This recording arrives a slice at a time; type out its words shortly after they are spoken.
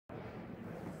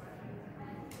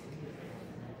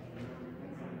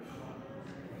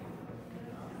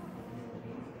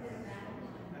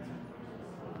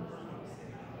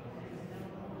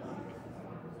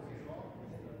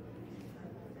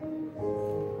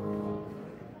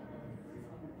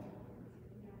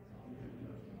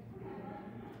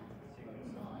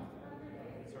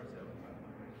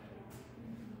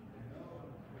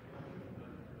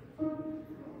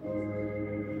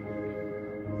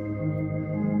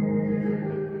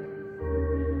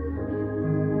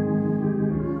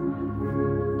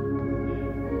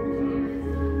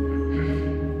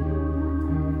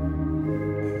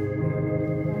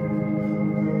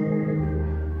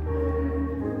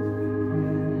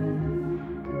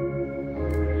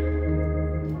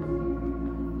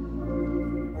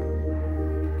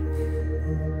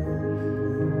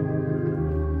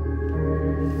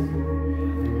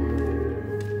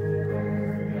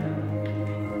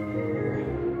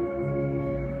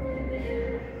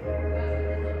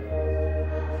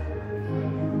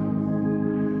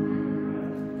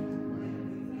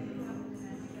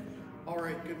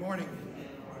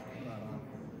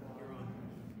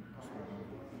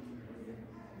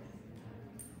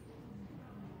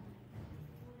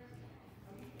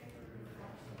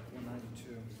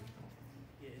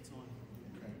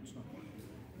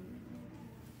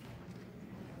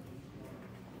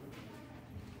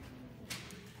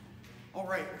All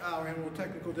right, we're having a little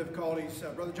technical difficulties.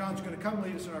 Brother John's going to come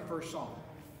lead us in our first song.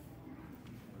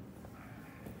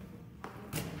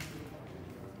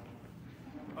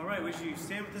 All right, would you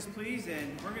stand with us, please?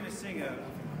 And we're going to sing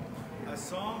a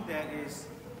song that is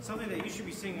something that you should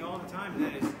be singing all the time.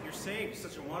 That is, you're saved. It's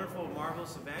such a wonderful,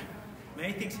 marvelous event.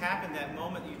 Many things happen that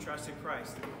moment that you trusted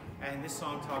Christ. And this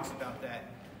song talks about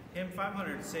that. Hymn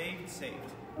 500, Saved,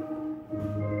 Saved.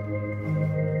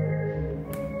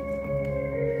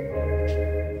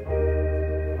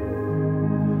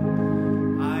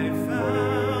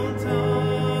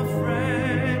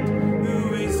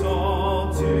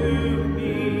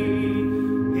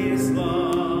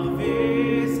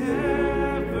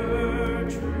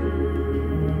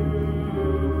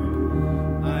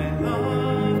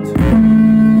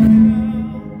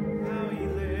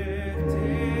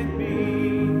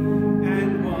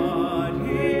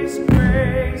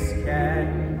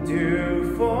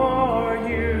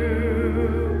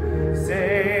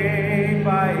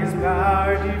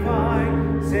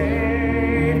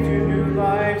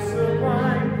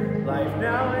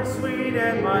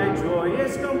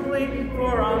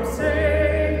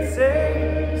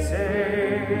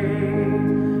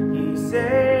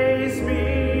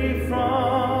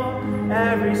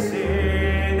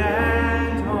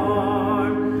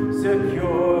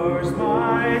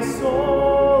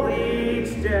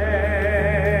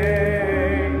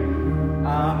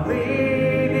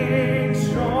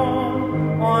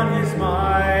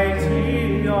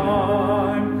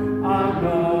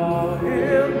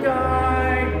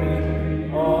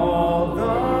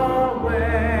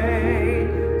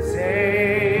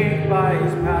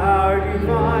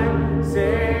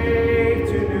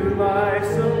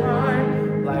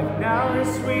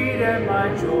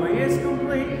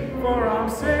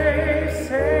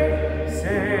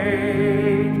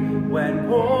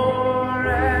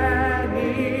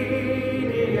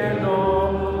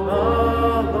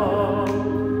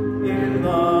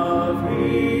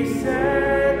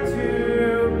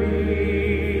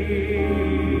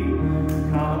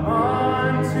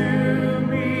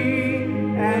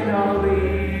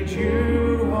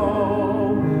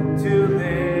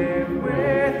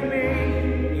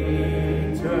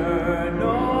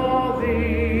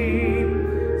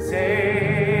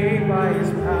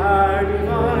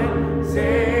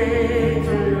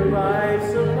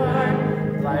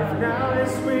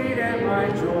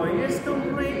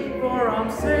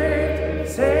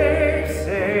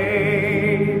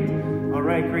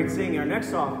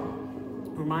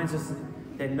 Reminds us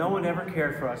that no one ever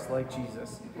cared for us like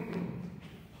Jesus.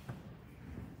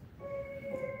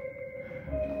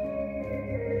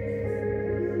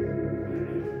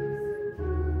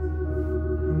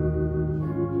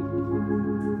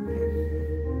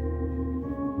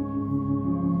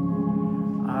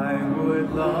 I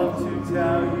would love to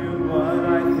tell you what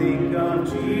I think of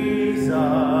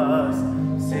Jesus,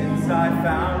 since I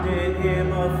found in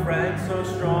him a friend so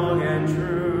strong and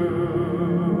true.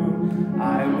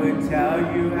 I would tell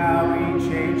you how he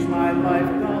changed my life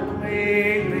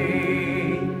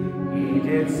completely. He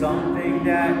did something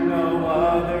that no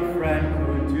other friend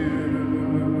could do.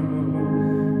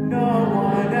 No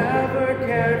one ever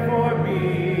cared for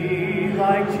me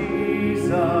like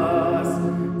Jesus.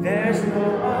 There's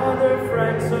no other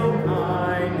friend so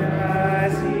kind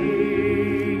as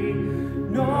he.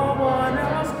 No one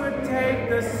else could take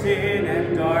the sin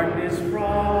and darkness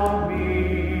from me.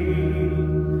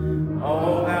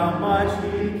 Oh, how much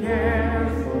he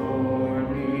cares for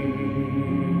me.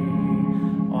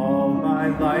 All my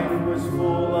life was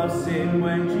full of sin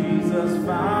when Jesus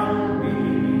found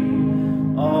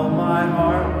me. All my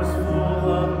heart was full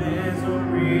of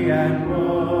misery and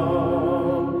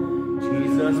woe.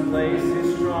 Jesus placed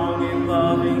his strong and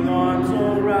loving arms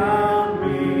around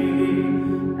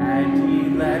me, and he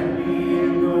led me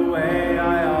in the way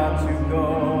I ought to go.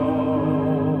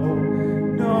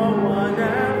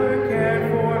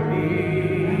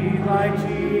 Like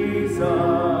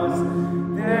Jesus,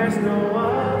 there's no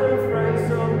other friend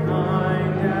so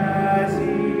kind as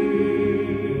he.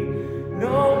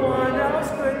 No one else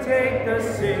could take the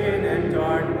sin and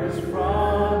darkness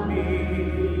from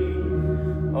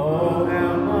me. Oh,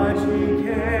 how much he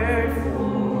cared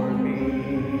for me.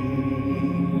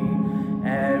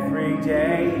 Every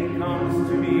day he comes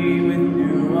to me with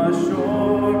new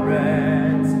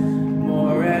assurance.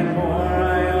 More and more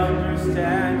I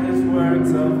understand his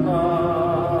words of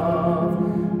love,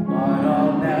 but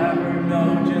I'll never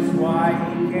know just why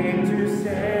he came to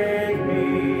save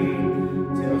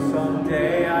me, till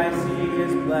someday I see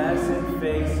his blessed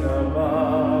face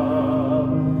above.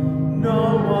 No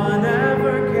one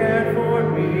ever cared for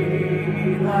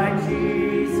me like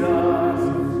Jesus.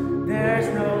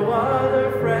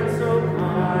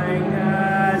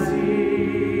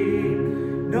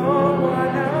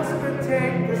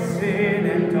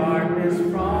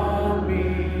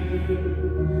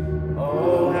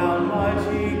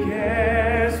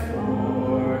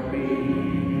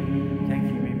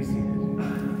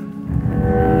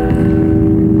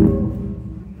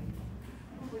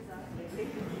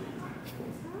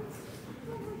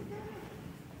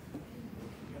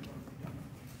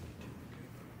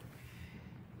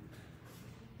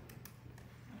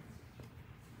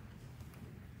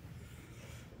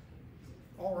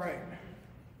 All right.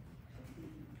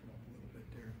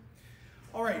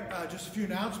 All right, just a few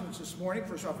announcements this morning.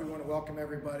 First off, we want to welcome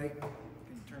everybody. Can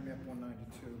you turn me up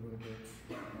 192 a little bit?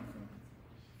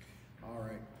 All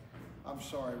right. I'm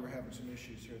sorry, we're having some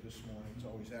issues here this morning. It's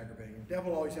always aggravating. The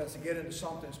devil always has to get into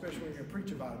something, especially when you're going to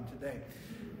preach about him today.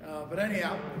 But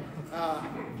anyhow, yeah.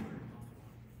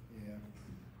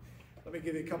 Let me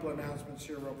give you a couple of announcements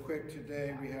here real quick.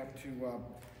 Today we have to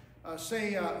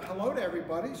say hello to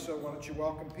everybody. So why don't you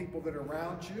welcome people that are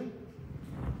around you.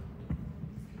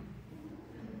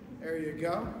 There you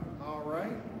go. All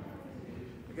right.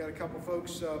 We got a couple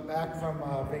folks back from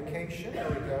vacation. There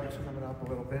we go. It's coming up a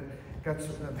little bit. Got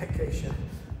some vacation.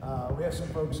 We have some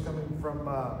folks coming from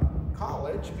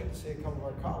college. Good to see a couple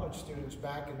of our college students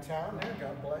back in town there.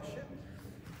 God bless you.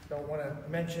 Don't want to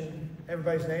mention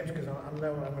everybody's names because I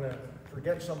know I'm going to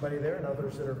forget somebody there and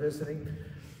others that are visiting.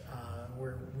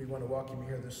 We want to welcome you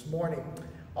here this morning.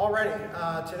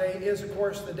 Alrighty, today is, of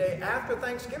course, the day after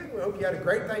Thanksgiving. We hope you had a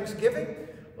great Thanksgiving.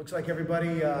 Looks like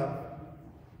everybody, had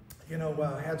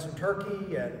some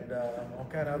turkey and all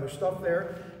kind of other stuff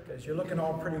there because you're looking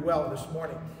all pretty well this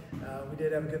morning. We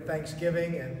did have a good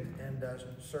Thanksgiving, and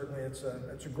certainly it's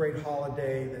a great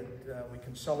holiday that we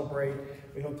can celebrate.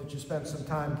 We hope that you spend some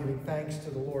time giving thanks to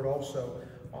the Lord also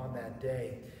on that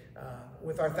day.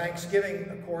 With our Thanksgiving,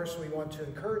 of course, we want to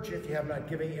encourage you, if you have not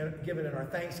given in our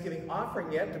Thanksgiving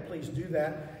offering yet, to please do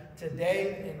that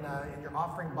today in your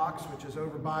offering box, which is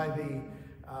over by the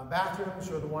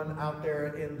bathrooms or the one out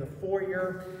there in the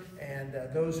foyer. And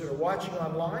those that are watching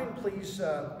online, please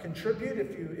contribute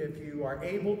if you are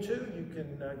able to. You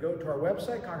can go to our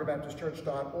website,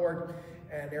 ConcordBaptistChurch.org,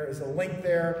 and there is a link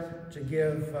there to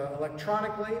give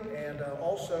electronically. And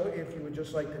also, if you would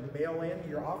just like to mail in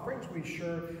your offerings, we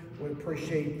sure would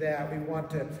appreciate that. We want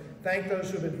to thank those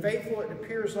who have been faithful. It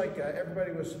appears like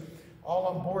everybody was all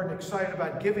on board and excited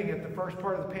about giving at the first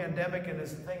part of the pandemic, and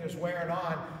as the thing is wearing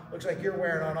on, looks like you're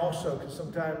wearing on also, because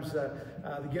sometimes the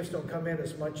gifts don't come in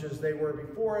as much as they were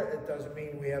before. It doesn't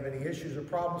mean we have any issues or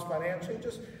problems financially. It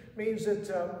just means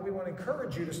that we want to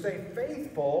encourage you to stay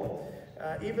faithful,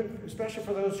 especially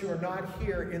for those who are not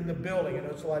here in the building. I know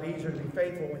it's a lot easier to be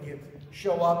faithful when you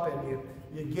show up and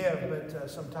you give, but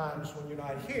sometimes when you're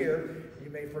not here, you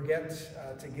may forget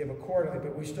to give accordingly.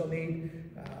 But we still need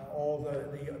all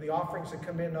the offerings that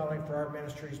come in, not only for our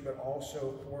ministries, but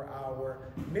also for our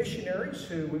missionaries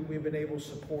who we've been able to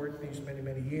support these many,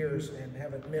 many years and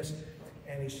haven't missed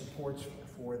any supports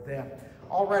for them.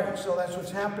 Alrighty, so that's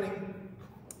what's happening.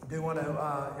 I do want to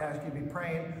ask you to be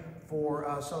praying for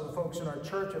some of the folks in our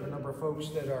church. I have a number of folks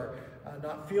that are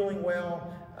not feeling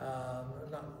well,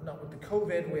 not with the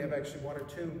COVID. We have actually one or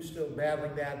two still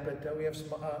battling that, but we have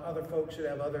some other folks that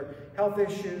have other health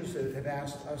issues that have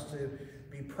asked us to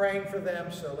be praying for them.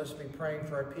 So let's be praying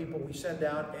for our people. We send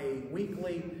out a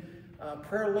weekly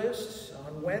prayer list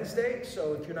on Wednesday.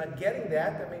 So if you're not getting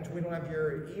that, that means we don't have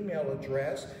your email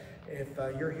address. If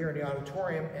you're here in the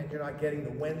auditorium and you're not getting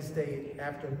the Wednesday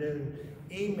afternoon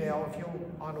email, if you're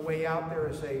on the way out, there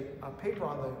is a paper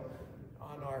on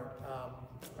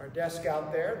our desk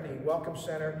out there, the Welcome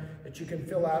Center, that you can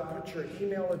fill out, put your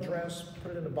email address,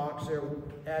 put it in the box there, we'll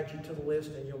add you to the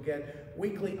list, and you'll get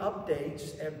weekly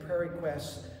updates and prayer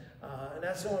requests. And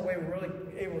that's the only way we're really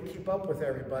able to keep up with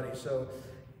everybody. So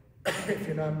if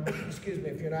you're not, if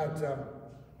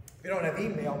you don't have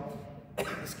email,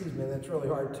 that's really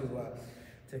hard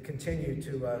to continue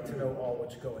to know all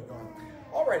what's going on.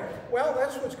 All right, well,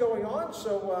 that's what's going on.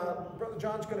 So Brother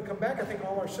John's going to come back. I think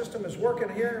all our system is working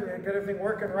here. We've got everything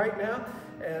working right now.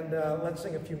 And let's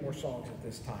sing a few more songs at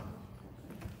this time.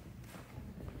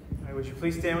 All right, would you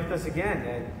please stand with us again?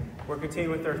 And we're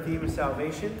continuing with our theme of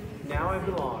salvation. Now I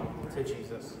belong to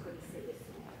Jesus.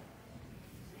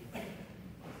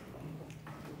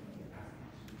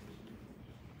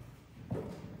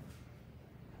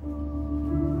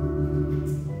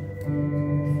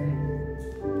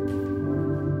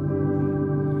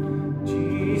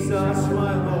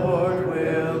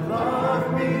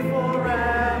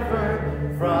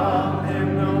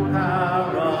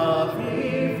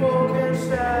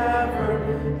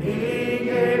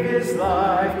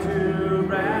 Life to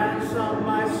ransom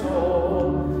my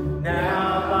soul.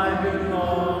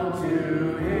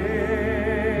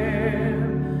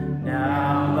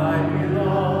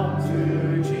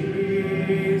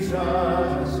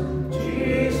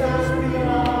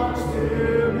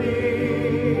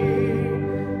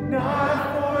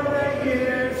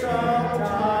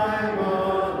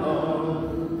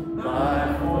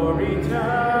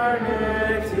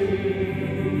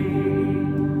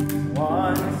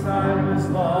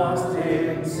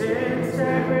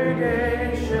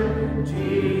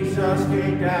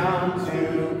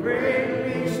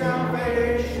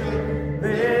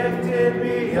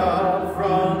 me up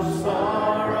from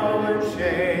sorrow and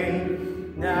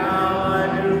shame. Now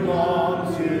I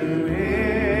belong to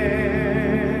Him.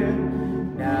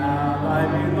 Now I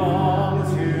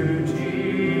belong to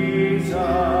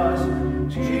Jesus.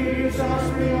 Jesus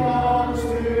belongs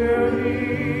to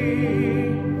me.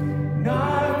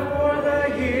 Not for the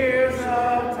years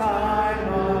of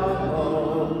time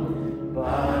alone,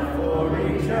 but for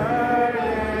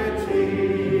eternity.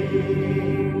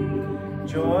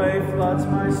 Joy floods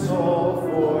my soul,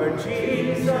 for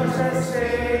Jesus has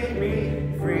saved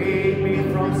me, freed me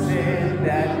from sin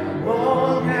that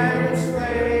long had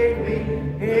enslaved me.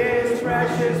 His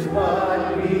precious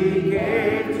blood He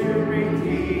gave to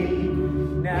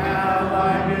redeem. Now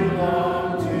I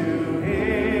belong to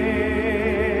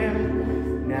Him.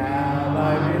 Now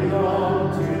I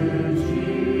belong to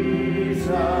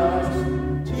Jesus.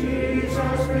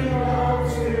 Jesus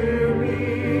belongs to me.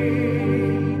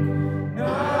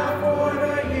 Not for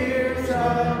the years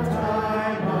of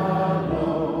time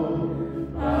alone,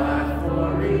 but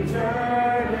for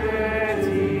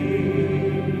eternity.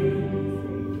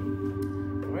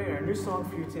 All right, our new song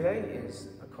for you today is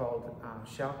called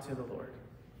Shout to the Lord.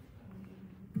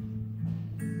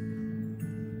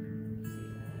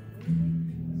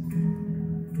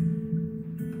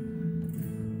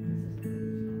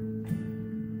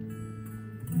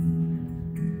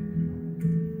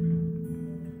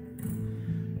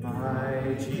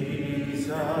 My Jesus,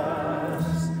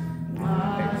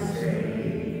 my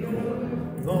Savior,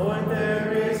 Lord,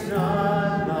 there is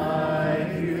none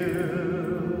like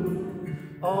you.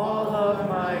 All of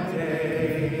my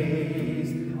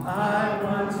days I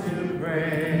want to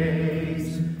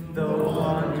praise the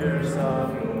wonders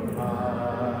of your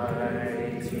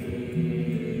mighty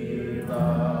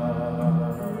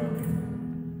love.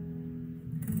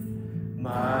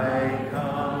 My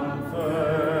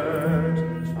comfort,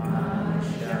 my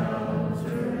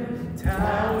shelter,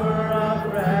 tower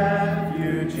of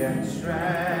refuge and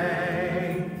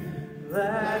strength,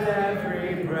 let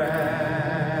every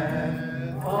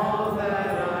breath, all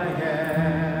that I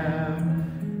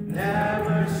am,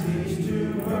 never cease to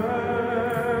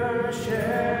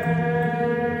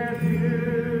worship you.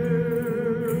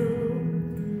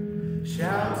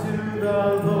 Shout to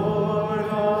the Lord,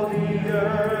 all the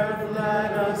earth,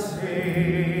 let us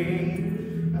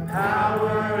sing.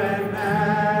 Power and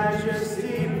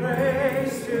majesty,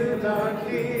 praise to the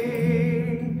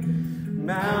King.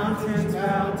 Mountains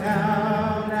bow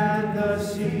down and the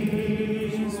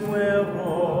seas will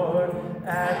roar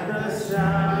at the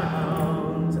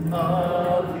sound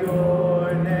of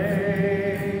your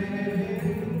name.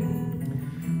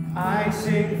 I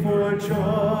sing for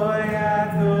joy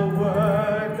at the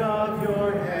work of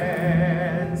your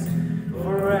hands.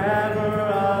 Forever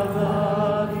I'll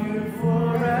love you,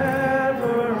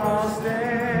 forever I'll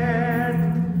stand.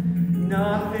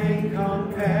 Nothing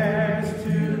compares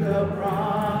to the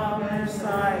promise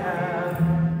I have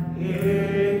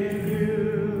in you.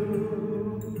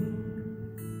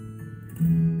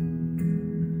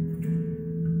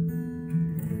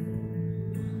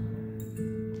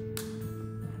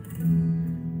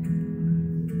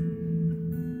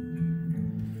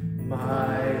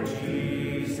 My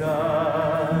Jesus,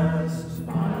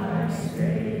 my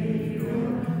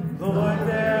Savior, Lord,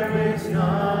 there is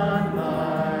none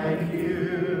like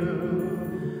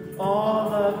you.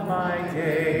 All of my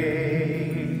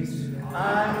days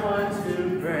I want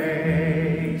to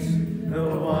praise the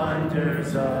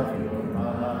wonders of your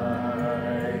mighty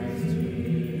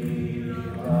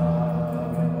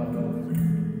love.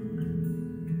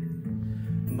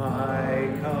 My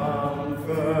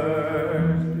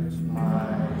comfort,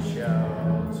 my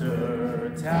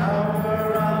shelter,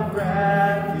 tower of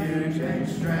refuge and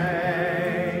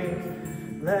strength,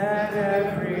 let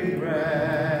every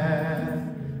breath,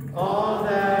 all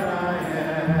that I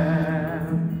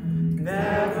am,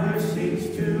 never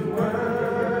cease to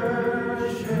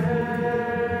worship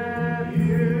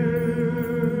you.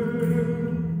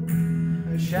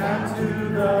 Shout to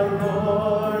the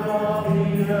Lord, all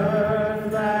the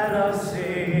earth, let us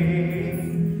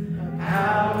sing.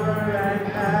 Power and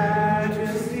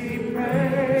majesty,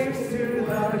 praise to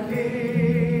the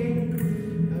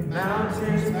King. The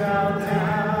mountains bow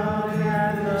down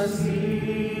and the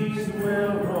seas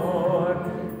will roar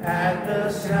at the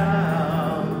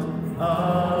sound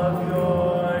of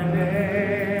your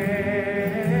name.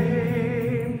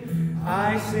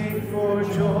 I sing for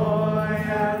joy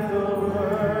at the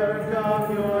work of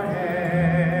your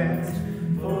hands.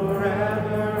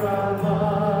 Forever I'll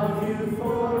love you,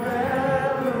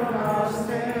 forever I'll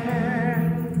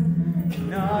stand.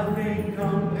 Nothing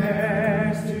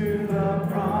compares to the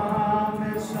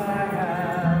promise I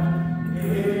have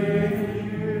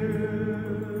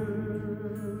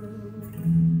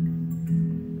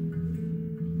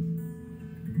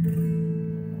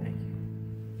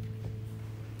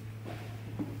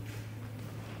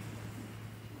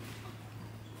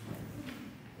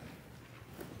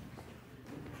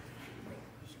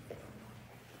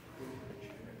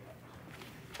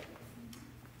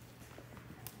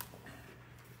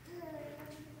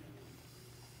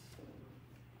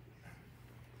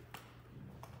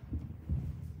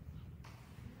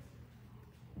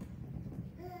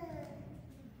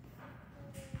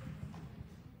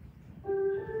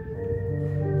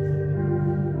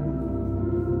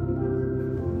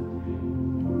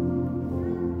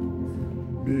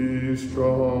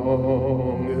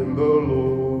strong in the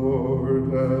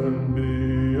Lord and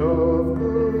be of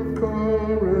good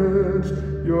courage.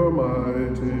 Your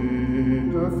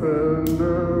mighty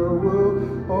defender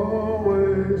will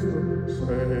always the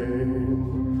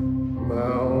same.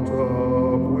 Mount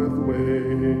up with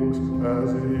wings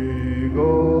as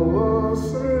eagle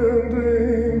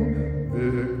ascending.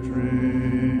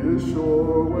 Victory is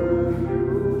sure when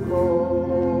you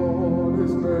call on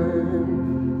his name.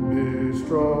 Be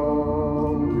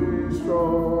strong, be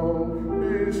strong,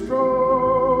 be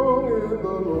strong in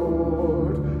the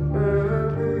Lord, and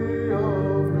be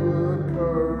of good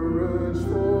courage,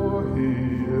 for he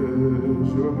is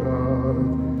your God.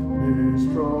 Be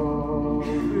strong,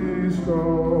 be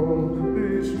strong, be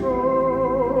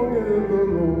strong in the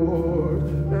Lord,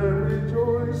 and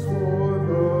rejoice, for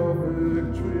the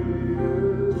victory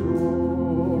is yours.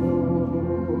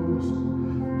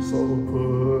 So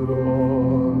put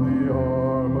on the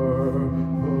armor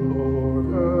the Lord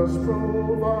has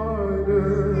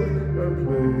provided, and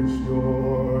place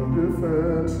your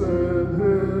defense in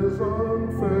his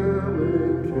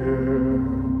unfailing care.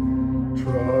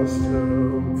 Trust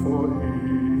him, for he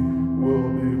will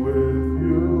be with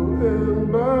you in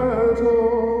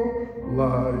battle,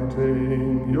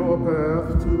 lighting your path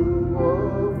to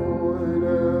avoid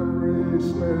every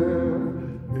snare.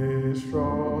 Be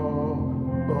strong,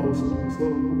 also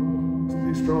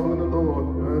be strong in the Lord,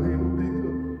 and he will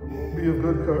be of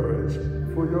good courage,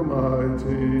 for your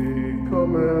mighty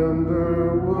commander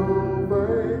will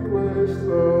vanquish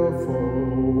the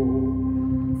foe.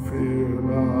 Fear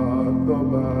not the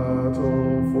battle,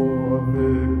 for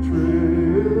victory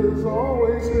is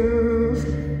always his.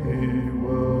 He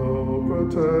will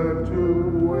protect you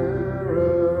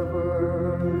wherever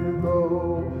you go.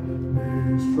 Be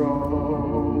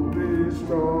strong, be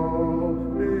strong,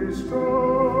 be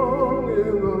strong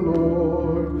in the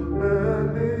Lord, and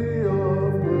be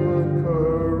of good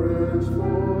courage,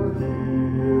 for he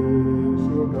is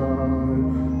your God.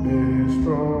 Be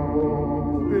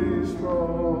strong, be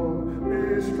strong, be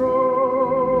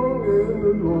strong in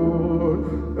the Lord,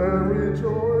 and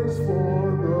rejoice, for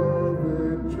the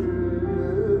victory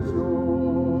is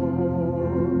yours.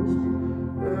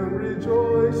 And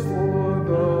rejoice, for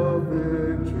the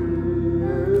victory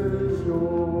is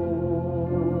yours.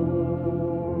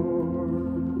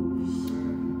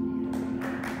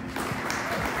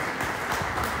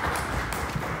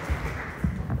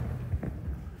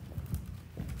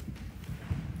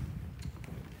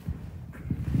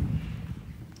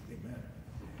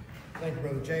 Thank you,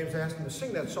 Brother James. I asked him to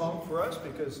sing that song for us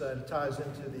because it ties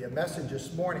into the message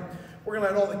this morning. We're going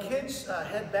to let all the kids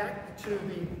head back to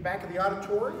the back of the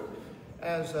auditorium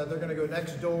as they're going to go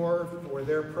next door for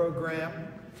their program.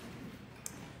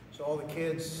 So all the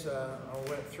kids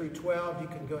went through 12. You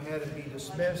can go ahead and be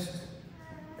dismissed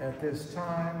at this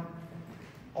time.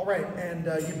 All right, and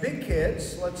you big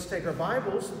kids, let's take our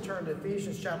Bibles and turn to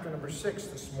Ephesians chapter number 6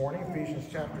 this morning. Ephesians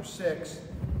chapter 6.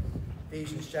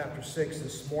 Ephesians chapter 6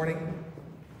 this morning.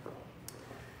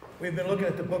 We've been looking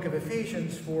at the book of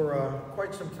Ephesians for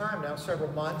quite some time now,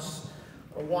 several months.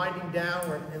 We're winding down.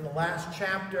 We're in the last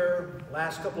chapter,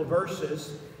 last couple of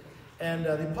verses. And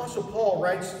the Apostle Paul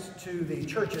writes to the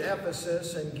church at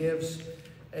Ephesus and gives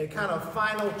a kind of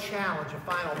final challenge, a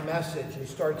final message. He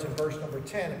starts in verse number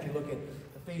 10. If you look at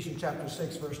Ephesians chapter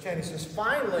 6, verse 10, he says,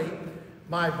 "Finally,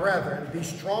 my brethren, be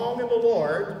strong in the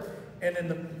Lord and in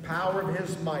the power of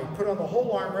his might. Put on the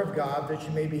whole armor of God, that you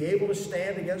may be able to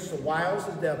stand against the wiles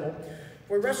of the devil.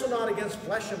 For we wrestle not against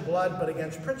flesh and blood, but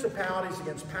against principalities,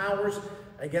 against powers,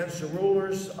 against the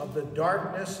rulers of the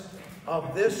darkness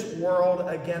of this world,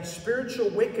 against spiritual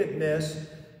wickedness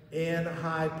in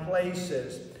high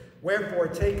places. Wherefore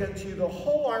take unto you the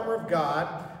whole armor of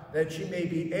God, that ye may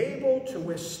be able to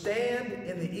withstand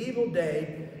in the evil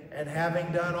day, and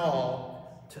having done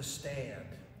all, to stand."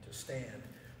 To stand.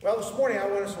 Well, this morning I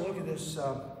want us to look at this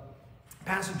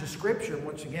passage of Scripture.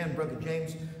 Once again, Brother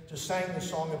James just sang the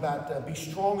song about be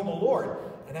strong in the Lord.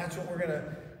 And that's what we're going to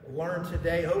learn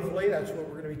today. Hopefully, that's what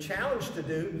we're going to be challenged to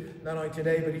do, not only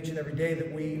today, but each and every day,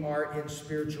 that we are in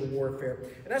spiritual warfare.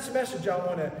 And that's the message I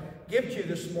want to give to you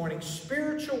this morning.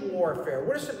 Spiritual warfare.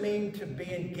 What does it mean to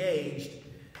be engaged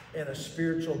in a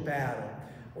spiritual battle?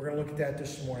 We're going to look at that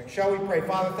this morning. Shall we pray?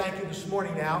 Father, thank you this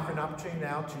morning now for an opportunity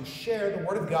now to share the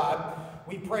Word of God.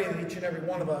 We pray that each and every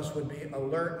one of us would be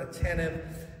alert, attentive,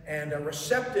 and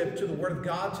receptive to the Word of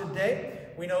God today.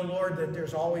 We know, Lord, that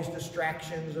there's always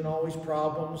distractions and always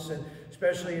problems, and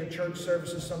especially in church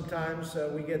services sometimes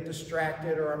we get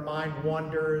distracted, or our mind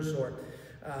wanders, or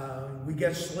we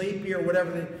get sleepy, or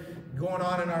whatever going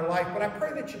on in our life. But I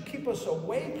pray that you keep us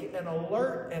awake and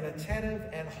alert and attentive.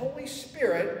 And Holy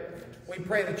Spirit, we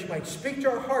pray that you might speak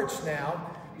to our hearts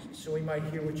now so we might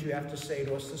hear what you have to say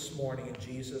to us this morning in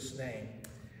Jesus' name.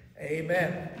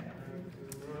 Amen.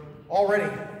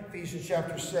 Already, Ephesians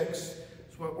chapter 6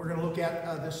 is what we're going to look at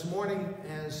this morning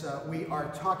as we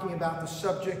are talking about the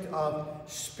subject of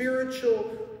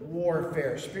spiritual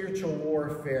warfare. Spiritual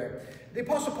warfare. The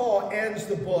Apostle Paul ends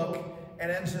the book and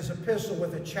ends his epistle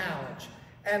with a challenge.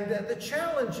 And the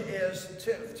challenge is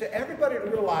to everybody to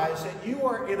realize that you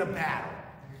are in a battle.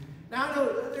 Now, I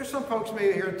know there's some folks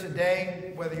maybe here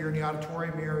today, whether you're in the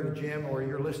auditorium here or the gym or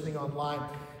you're listening online,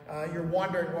 you're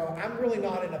wondering, well, I'm really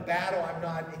not in a battle. I'm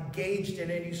not engaged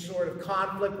in any sort of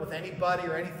conflict with anybody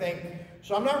or anything.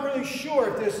 So I'm not really sure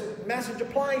if this message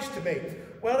applies to me.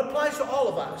 Well, it applies to all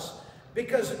of us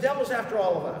because the devil's after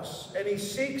all of us. And he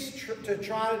seeks to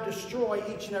try to destroy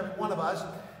each and every one of us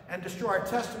and destroy our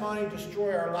testimony,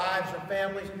 destroy our lives, our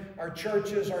families, our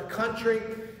churches, our country.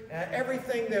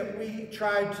 Everything that we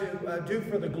try to do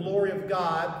for the glory of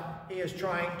God, he is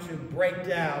trying to break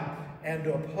down and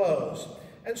to oppose.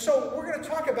 And so we're going to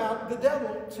talk about the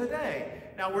devil today.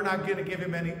 Now, we're not going to give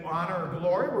him any honor or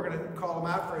glory. We're going to call him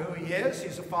out for who he is.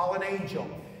 He's a fallen angel.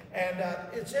 And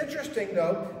it's interesting,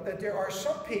 though, that there are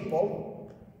some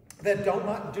people that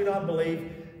do not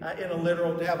believe in a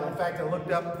literal devil. In fact, I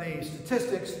looked up the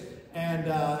statistics, and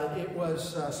it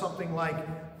was something like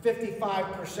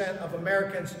 55% of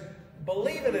Americans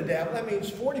believe in a devil. That means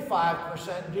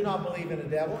 45% do not believe in a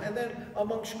devil. And then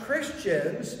amongst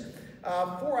Christians,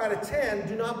 4 out of 10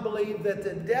 do not believe that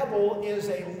the devil is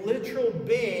a literal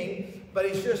being, but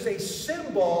he's just a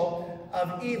symbol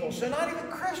of evil. So not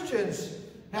even Christians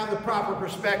have the proper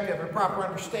perspective or proper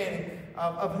understanding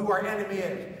of who our enemy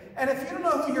is. And if you don't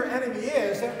know who your enemy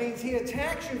is, that means he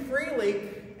attacks you freely,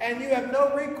 and you have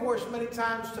no recourse many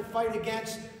times to fight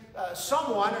against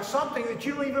someone or something that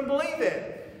you don't even believe in.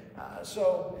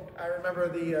 So I remember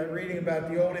reading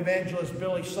about the old evangelist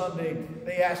Billy Sunday.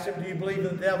 They asked him, do you believe in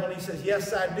the devil? And he says,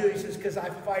 yes, I do. He says, because I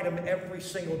fight him every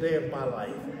single day of my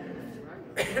life.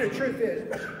 And the truth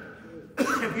is,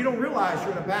 if you don't realize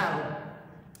you're in a battle,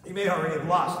 you may already have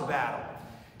lost the battle.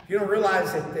 If you don't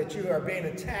realize that you are being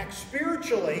attacked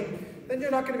spiritually, then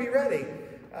you're not going to be ready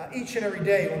each and every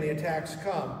day when the attacks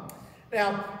come.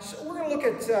 Now, so we're going to look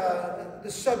at the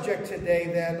subject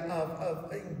today then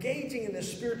of engaging in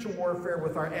this spiritual warfare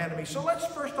with our enemy. So let's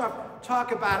first off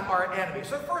talk about our enemy.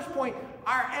 So first point,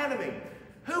 our enemy.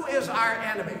 Who is our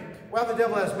enemy? Well, the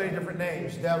devil has many different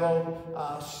names. Devil,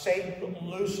 Satan,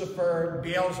 Lucifer,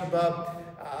 Beelzebub.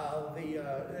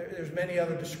 There's many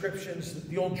other descriptions.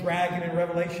 The old dragon in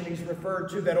Revelation he's referred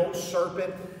to, that old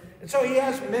serpent. And so he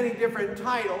has many different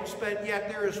titles, but yet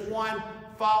there is one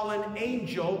fallen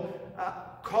angel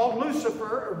called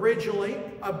Lucifer, originally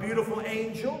a beautiful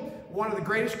angel, one of the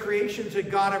greatest creations that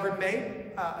God ever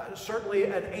made, certainly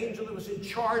an angel that was in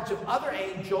charge of other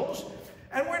angels.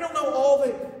 And we don't know all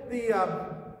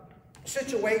the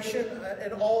situation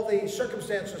and all the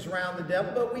circumstances around the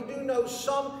devil, but we do know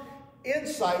some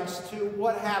insights to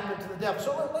what happened to the devil.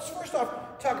 So let's first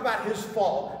off talk about his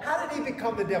fall. How did he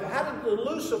become the devil? How did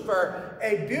Lucifer,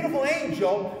 a beautiful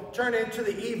angel, turn into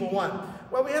the evil one?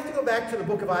 Well, we have to go back to the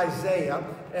book of Isaiah,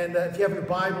 and if you have your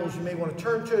Bibles, you may want to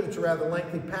turn to it. It's a rather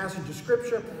lengthy passage of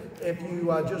Scripture. If you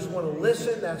just want to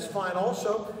listen, that's fine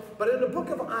also. But in the book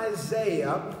of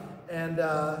Isaiah, and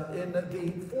in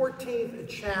the 14th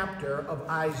chapter of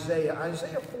Isaiah,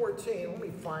 Isaiah 14, let me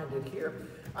find it here.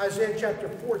 Isaiah chapter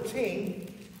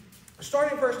 14,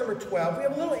 starting verse number 12, we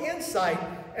have a little insight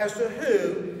as to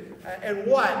who and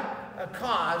what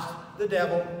caused the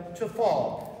devil to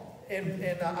fall. In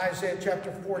Isaiah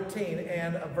chapter 14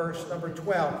 and verse number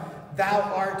 12. How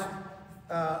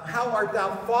art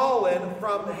thou fallen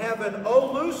from heaven,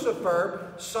 O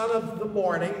Lucifer, son of the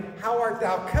morning? How art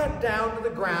thou cut down to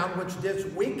the ground, which didst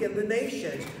weaken the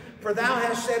nations? For thou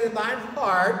hast said in thine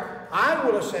heart, I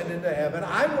will ascend into heaven.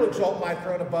 I will exalt my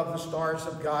throne above the stars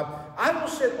of God. I will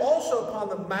sit also upon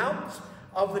the mounts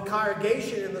of the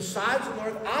congregation in the sides of the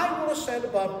north. I will ascend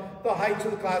above the heights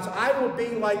of the clouds. I will be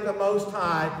like the Most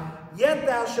High. Yet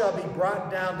thou shalt be brought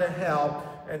down to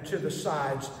hell and to the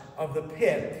sides of the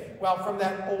pit. Well, from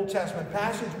that Old Testament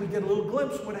passage, we get a little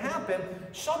glimpse of what happened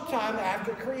sometime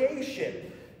after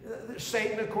creation.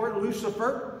 Satan, of course,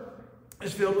 Lucifer,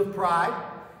 is filled with pride.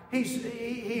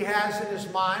 He has in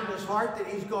his mind, his heart, that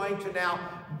he's going to now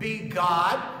be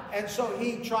God. And so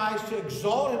he tries to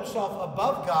exalt himself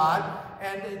above God.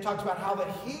 And it talks about how that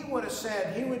he would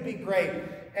ascend, he would be great.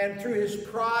 And through his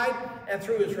pride and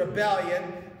through his rebellion,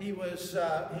 he was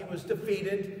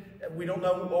defeated. We don't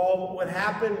know all what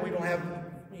happened. We don't have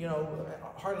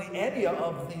hardly any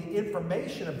of the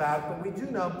information about it, but we do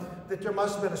know that there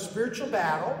must have been a spiritual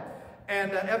battle,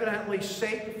 and evidently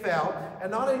Satan fell.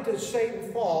 And not only did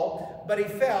Satan fall, but he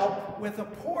fell with a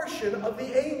portion of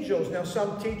the angels. Now,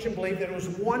 some teach and believe that it was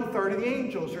 1/3 of the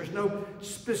angels. There's no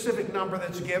specific number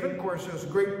that's given. Of course, there's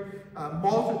great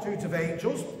multitudes of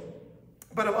angels.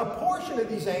 But a portion of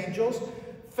these angels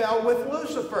fell with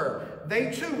Lucifer.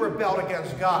 They too rebelled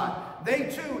against God. They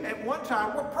too, at one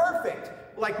time, were perfect,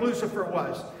 like Lucifer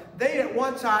was. They, at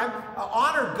one time,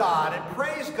 honored God and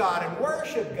praised God and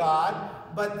worshiped God,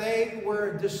 but they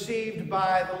were deceived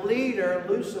by the leader,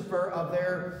 Lucifer, of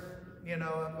their,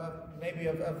 maybe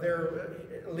of their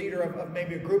leader of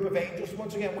maybe a group of angels.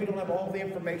 Once again, we don't have all the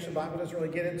information. The Bible doesn't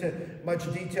really get into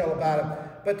much detail about it.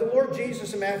 But the Lord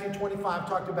Jesus in Matthew 25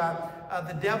 talked about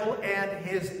the devil and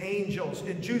his angels.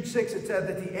 In Jude 6, it said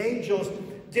that the angels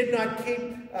did not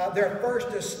keep their first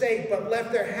estate, but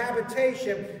left their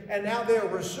habitation, and now they are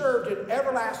reserved in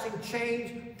everlasting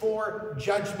chains for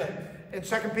judgment. In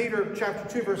 2 Peter chapter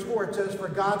 2, verse 4, it says, "For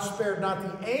God spared not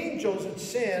the angels that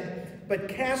sinned, but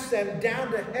cast them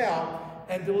down to hell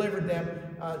and delivered them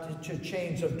to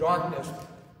chains of darkness."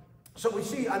 So we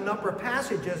see a number of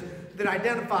passages that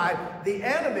identify the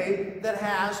enemy that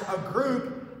has a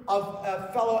group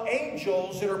of fellow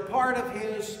angels that are part of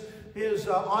his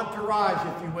entourage,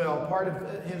 if you will, part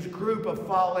of his group of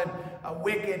fallen,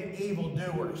 wicked,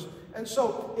 evildoers. And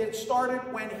so it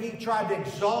started when he tried to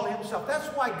exalt himself. That's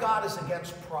why God is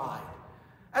against pride.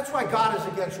 That's why God is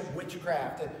against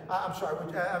witchcraft. I'm sorry,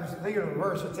 I was thinking of a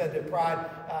verse that said that pride,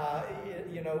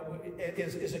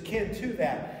 is akin to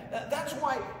that. That's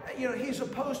why, he's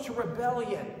opposed to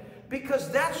rebellion, because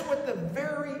that's what the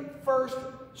very first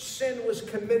sin was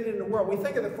committed in the world. We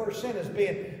think of the first sin as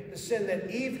being the sin that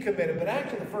Eve committed, but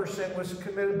actually the first sin was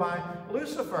committed by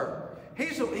Lucifer. He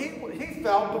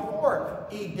fell before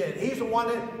Eve did. He's the one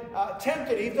that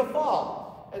tempted Eve to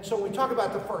fall. And so when we talk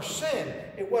about the first sin,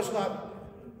 it was not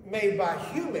made by a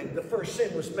human. The first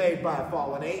sin was made by a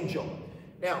fallen angel.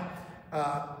 Now,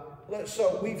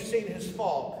 so we've seen his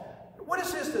fall. What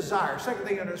is his desire? Second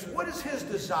thing under this, what is his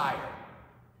desire?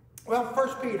 Well,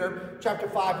 1 Peter chapter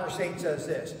 5, verse 8 says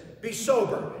this: "Be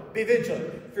sober, be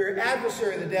vigilant, for your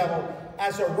adversary the devil,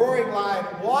 as a roaring lion,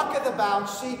 walketh about,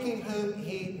 seeking whom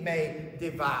he may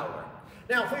devour."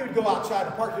 Now, if we would go outside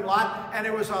the parking lot and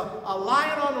there was a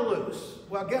lion on the loose,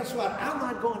 well, guess what? I'm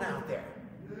not going out there.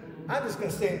 I'm just going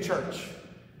to stay in church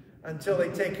until they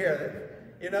take care of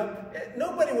it.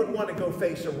 Nobody would want to go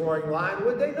face a roaring lion,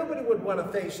 would they? Nobody would want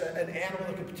to face an animal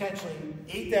that could potentially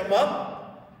eat them up.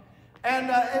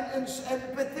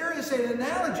 But there is an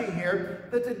analogy here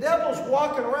that the devil's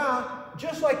walking around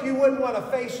just like you wouldn't want to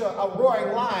face a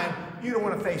roaring lion. You don't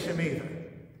want to face him either.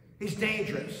 He's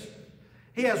dangerous.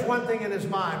 He has one thing in his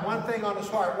mind, one thing on his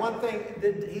heart, one thing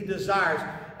that he desires,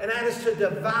 and that is to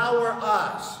devour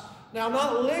us. Now,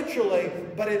 not literally,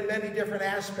 but in many different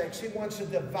aspects. He wants to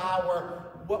devour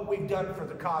what we've done for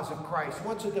the cause of Christ. He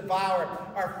wants to devour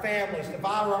our families,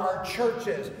 devour our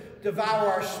churches, devour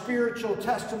our spiritual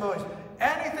testimonies.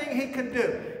 Anything he can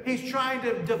do. He's trying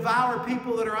to devour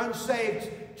people that are unsaved,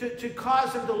 to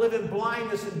cause them to live in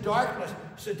blindness and darkness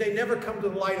so that they never come to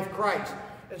the light of Christ.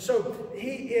 And so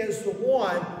he is the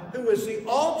one who is the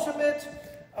ultimate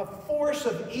force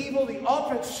of evil, the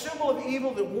ultimate symbol of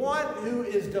evil, the one who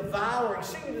is devouring,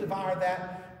 seeking to devour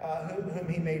that whom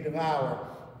he may devour.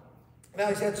 Now,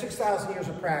 he's had 6,000 years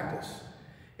of practice.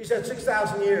 He's had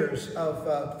 6,000 years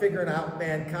of figuring out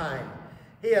mankind.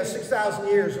 He has 6,000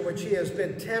 years in which he has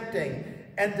been tempting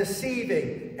and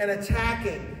deceiving and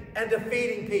attacking and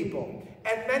defeating people.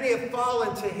 And many have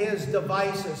fallen to his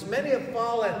devices. Many have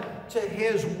fallen to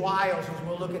his wiles, as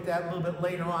we'll look at that a little bit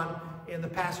later on in the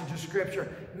passage of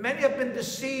Scripture. Many have been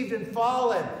deceived and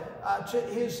fallen to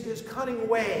his cunning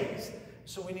ways.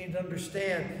 So we need to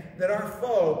understand that our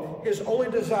foe, his only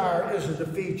desire is to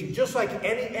defeat you. Just like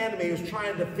any enemy who's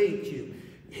trying to defeat you.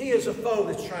 He is a foe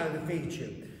that's trying to defeat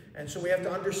you. And so we have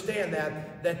to understand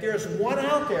that there's one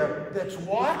out there that's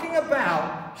walking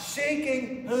about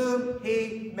seeking whom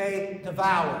he may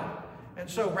devour. And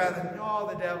so rather than,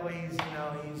 the devil,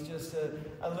 he's just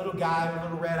a little guy with a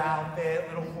little red outfit,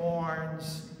 little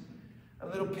horns, a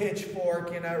little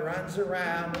pitchfork, runs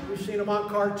around. We've seen him on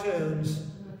cartoons.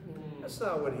 That's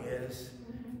not what he is.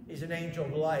 He's an angel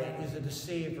of light. He's a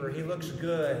deceiver. He looks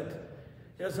good.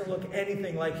 He doesn't look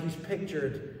anything like he's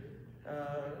pictured,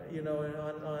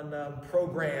 on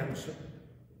programs.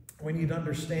 We need to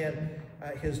understand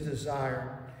his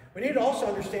desire. We need to also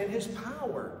understand his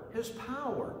power. His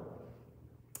power.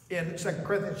 In 2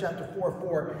 Corinthians chapter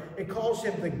 4:4, it calls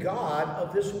him the God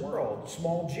of this world,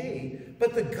 small g,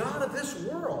 but the God of this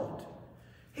world.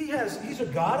 He's a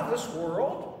God of this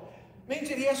world. Means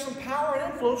that he has some power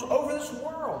and influence over this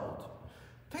world.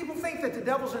 People think that the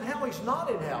devil's in hell. He's not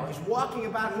in hell. He's walking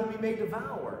about whom he may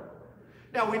devour.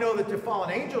 Now, we know that the fallen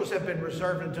angels have been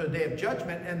reserved until the day of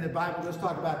judgment, and the Bible does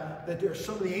talk about that there are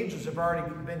some of the angels have already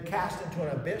been cast into an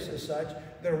abyss as such.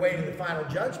 They're awaiting the final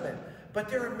judgment. But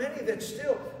there are many that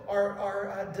still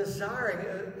are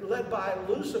desiring, led by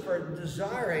Lucifer,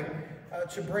 desiring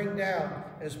to bring down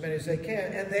as many as they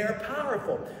can. And they are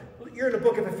powerful. You're in the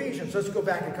book of Ephesians. Let's go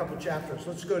back a couple chapters.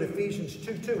 Let's go to Ephesians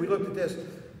 2:2. We looked at this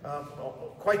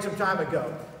quite some time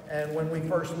ago, and when we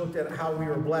first looked at how we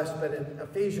were blessed. But in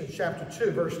Ephesians chapter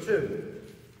 2, verse 2,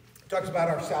 it talks about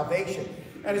our salvation.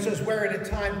 And it says, wherein in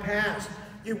time past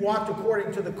you walked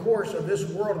according to the course of this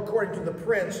world, according to the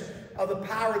prince of the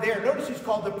power of the air. Notice he's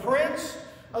called the prince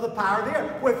of the power of the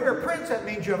air. Well, if you're a prince, that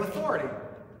means you have authority.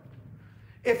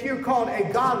 If you're called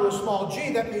a god with a small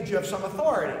g, that means you have some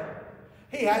authority.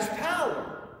 He has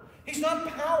power. He's not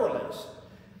powerless.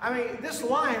 I mean, this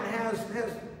lion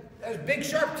has big,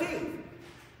 sharp teeth.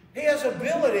 He has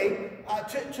ability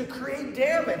to create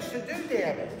damage, to do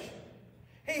damage.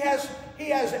 He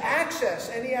has access,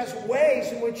 and he has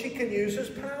ways in which he can use his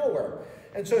power.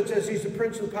 And so it says he's the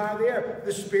prince of the power of the air,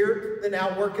 the spirit that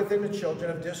now worketh in the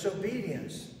children of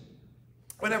disobedience.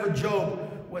 Whenever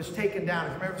Job was taken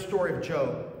down, remember the story of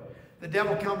Job. The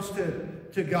devil comes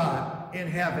to God in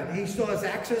heaven. He still has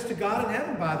access to God in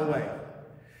heaven, by the way.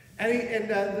 And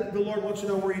the Lord wants to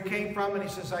know where you came from. And he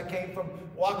says, I came from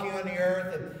walking on the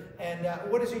earth. And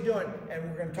what is he doing? And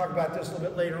we're going to talk about this a little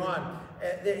bit later on.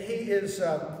 That he is,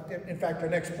 in fact, our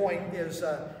next point is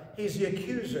he's the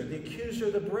accuser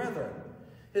of the brethren.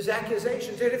 His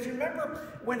accusations. And if you remember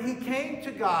when he came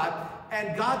to God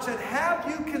and God said, have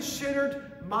you considered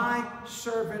my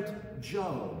servant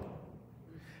Job?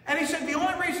 And he said, the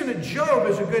only reason that Job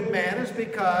is a good man is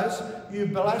because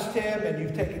you've blessed him and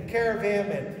you've taken care of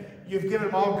him and you've given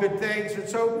him all good things. And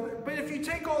so, but if you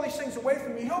take all these things away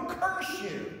from him, he'll curse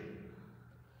you.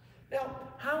 Now,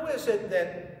 how is it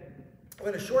that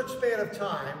in a short span of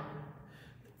time,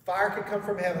 fire could come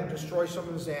from heaven and destroy some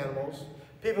of his animals?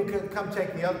 People could come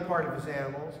take the other part of his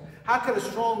animals. How could a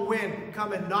strong wind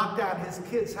come and knock down his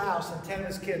kid's house and 10 of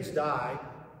his kids die?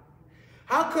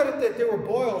 How could it that there were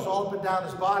boils all up and down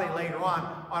his body later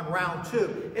on round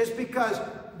 2? It's because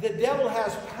the devil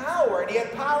has power, and he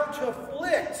had power to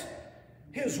afflict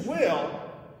his will,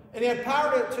 and he had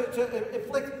power to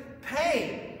inflict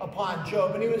pain upon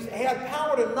Job, and he had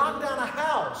power to knock down a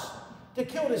house, to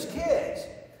kill his kids,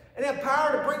 and he had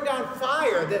power to bring down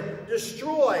fire that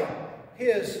destroyed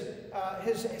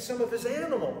some of his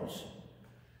animals.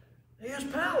 He has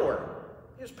power.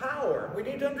 He has power. We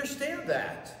need to understand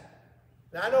that.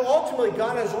 Now, I know ultimately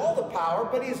God has all the power,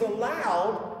 but he's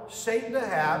allowed Satan to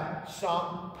have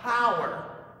some power.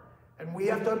 And we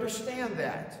have to understand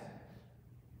that.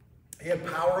 He had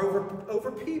power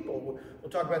over people.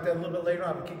 We'll talk about that a little bit later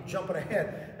on. We keep jumping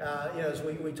ahead as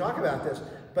we talk about this.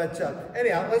 But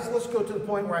anyhow, let's go to the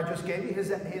point where I just gave you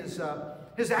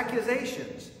his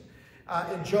accusations.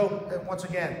 In Job, once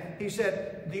again, he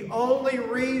said, the only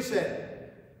reason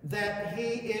that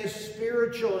he is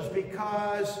spiritual is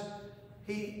because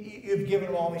you've given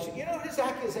him all these things. You know what his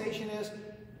accusation is?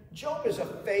 Job is a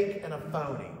fake and a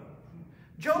phony.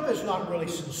 Job is not really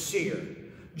sincere.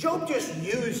 Job just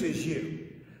uses you.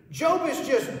 Job is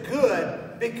just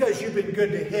good because you've been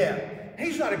good to him.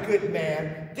 He's not a good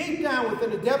man. Deep down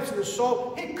within the depths of the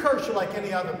soul, he'd curse you like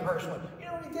any other person. You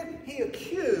know what he did? He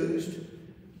accused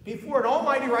before an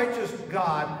almighty righteous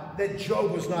God that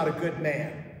Job was not a good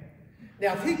man.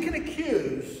 Now, if he can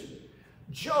accuse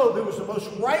Job, who was the most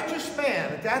righteous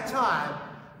man at that time,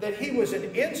 that he was an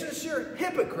insincere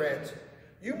hypocrite,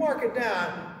 you mark it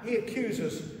down, he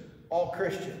accuses all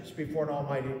Christians before an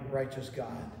almighty righteous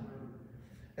God.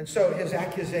 And so his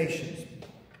accusations.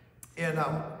 In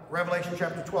Revelation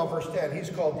chapter 12, verse 10, he's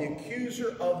called the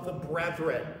accuser of the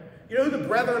brethren. You know who the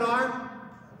brethren are?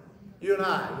 You and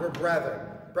I, we're brethren.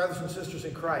 Brothers and sisters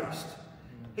in Christ.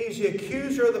 He's the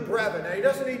accuser of the brethren. Now, he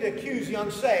doesn't need to accuse the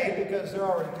unsaved because they're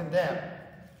already condemned.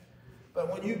 But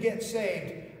when you get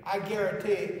saved, I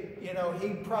guarantee, he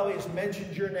probably has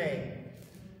mentioned your name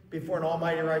before an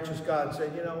almighty righteous God and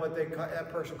said, you know what, that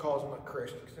person calls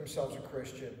themselves a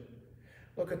Christian.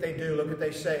 Look what they do, look what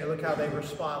they say, look how they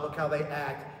respond, look how they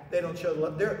act. They don't show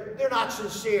love. They're not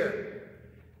sincere.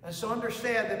 And so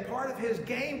understand that part of his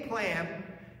game plan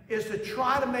is to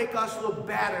try to make us look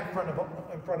bad in front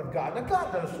of God. Now,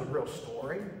 God knows the real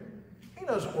story. He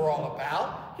knows what we're all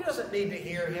about. He doesn't need to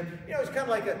hear him. You know, he's kind of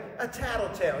like a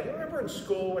tattletale. You remember in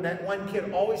school when that one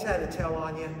kid always had a tell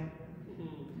on you?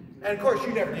 And of course,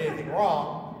 you never did anything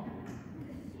wrong.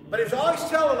 But he was always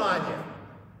telling on you.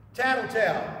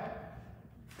 Tattletale.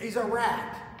 He's a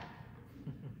rat.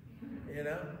 You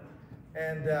know?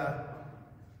 And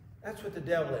that's what the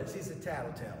devil is. He's a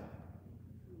tattletale.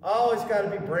 Always got to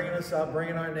be bringing us up,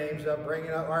 bringing our names up,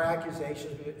 bringing up our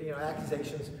accusations,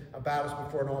 accusations about us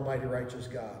before an almighty righteous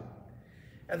God.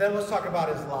 And then let's talk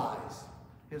about his lies.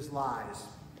 His lies.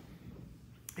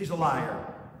 He's a liar.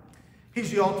 He's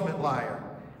the ultimate liar.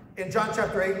 In John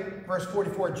chapter 8, verse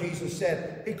 44, Jesus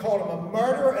said, he called him a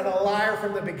murderer and a liar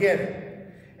from the beginning.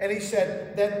 And he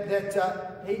said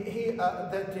that he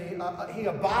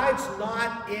abides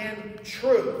not in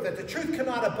truth, that the truth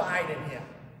cannot abide in him.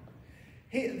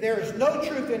 There is no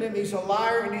truth in him. He's a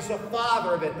liar, and he's the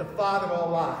father of it, the father of all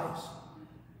lies.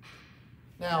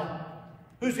 Now,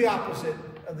 who's the opposite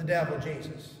of the devil?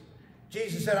 Jesus.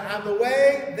 Jesus said, I'm the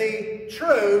way, the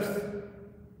truth,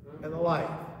 and the life.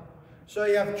 So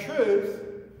you have truth,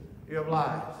 you have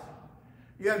lies.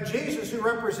 You have Jesus, who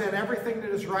represents everything that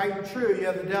is right and true. You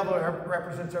have the devil, who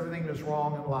represents everything that is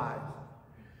wrong and lies.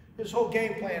 His whole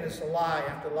game plan is to lie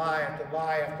after lie after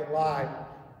lie after lie.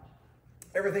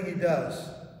 Everything he does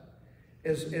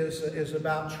is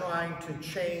about trying to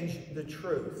change the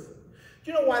truth.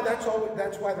 Do you know why that's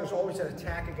why there's always an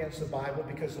attack against the Bible?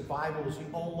 Because the Bible is the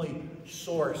only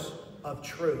source of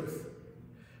truth.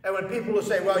 And when people will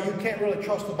say, well, you can't really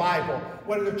trust the Bible,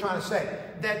 what are they trying to say?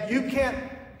 That you can't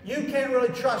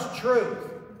really trust truth.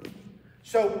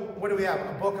 So what do we have?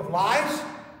 A book of lies?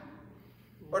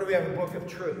 Or do we have a book of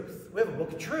truth? We have a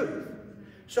book of truth.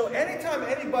 So anytime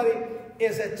anybody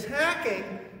is attacking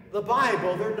the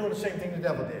Bible, they're doing the same thing the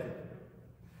devil did.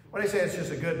 When they say it's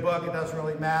just a good book, it doesn't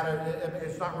really matter,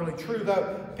 it's not really true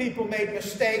though. People made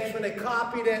mistakes when they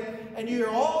copied it, and you hear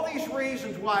all these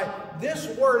reasons why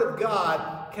this Word of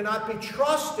God cannot be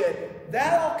trusted.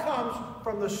 That all comes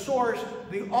from the source,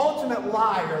 the ultimate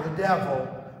liar, the devil,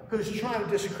 who's trying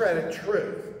to discredit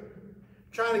truth.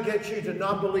 Trying to get you to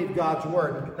not believe God's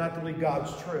Word, not to believe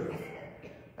God's truth.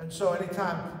 And so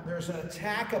anytime there's an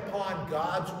attack upon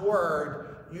God's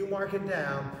Word, you mark it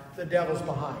down, the devil's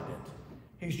behind it.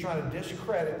 He's trying to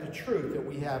discredit the truth that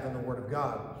we have in the Word of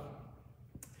God.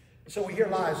 So we hear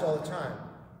lies all the time.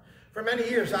 For many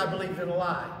years, I believed in a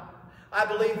lie. I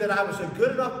believed that I was a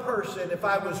good enough person. If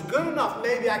I was good enough,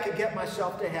 maybe I could get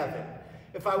myself to heaven.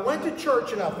 If I went to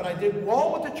church enough and I did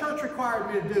all what the church required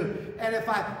me to do, and if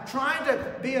I tried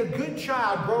to be a good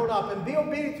child growing up and be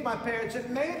obedient to my parents, that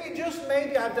maybe, just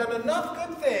maybe, I've done enough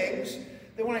good things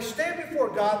that when I stand before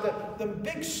God, the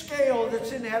big scale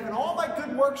that's in heaven, all my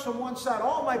good works on one side,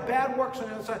 all my bad works on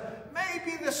the other side,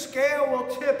 maybe the scale will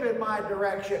tip in my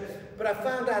direction. But I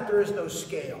found out there is no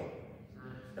scale.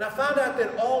 And I found out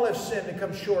that all have sinned and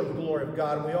come short of the glory of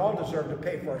God, and we all deserve to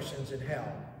pay for our sins in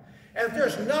hell. And if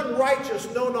there's none righteous,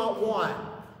 no, not one.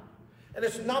 And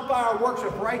it's not by our works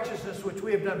of righteousness which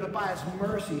we have done, but by His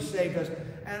mercy saved us.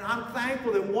 And I'm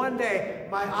thankful that one day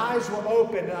my eyes were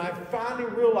opened and I finally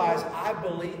realized I've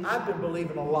been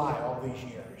believing a lie all these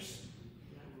years.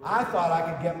 I thought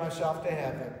I could get myself to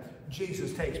heaven.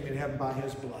 Jesus takes me to heaven by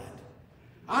His blood.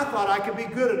 I thought I could be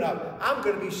good enough. I'm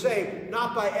going to be saved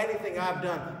not by anything I've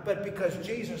done, but because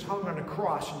Jesus hung on the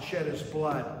cross and shed His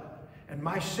blood. And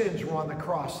my sins were on the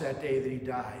cross that day that He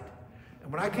died.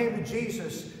 And when I came to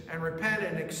Jesus and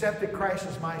repented and accepted Christ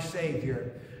as my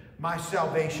Savior, my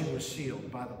salvation was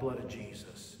sealed by the blood of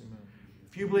Jesus. Amen.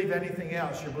 If you believe anything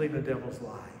else, you're believing the devil's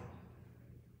lie.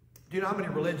 Do you know how many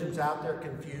religions out there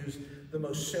confuse the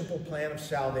most simple plan of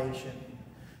salvation?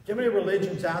 Do you know how many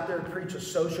religions out there preach a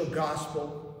social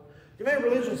gospel? Do you know how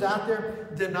many religions out there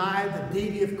deny the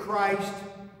deity of Christ,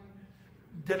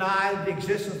 deny the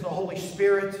existence of the Holy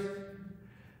Spirit,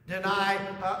 deny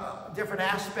different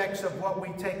aspects of what we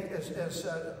take as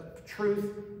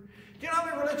truth? Do you know how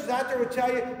many religions out there would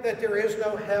tell you that there is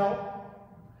no hell?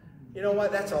 You know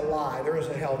what? That's a lie. There is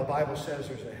a hell. The Bible says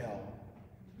there's a hell.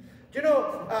 Do you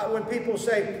know when people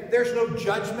say there's no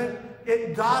judgment,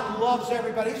 God loves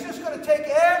everybody, He's just going to take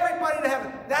everybody to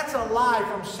heaven? That's a lie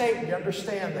from Satan. You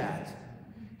understand that?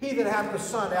 He that hath the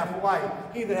Son hath life.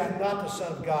 He that hath not the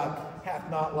Son of God hath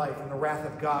not life. And the wrath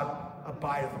of God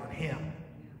abideth on him.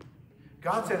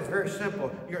 God said it's very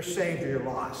simple. You're saved or you're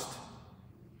lost.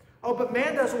 Oh, but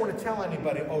man doesn't want to tell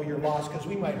anybody, oh, you're lost, because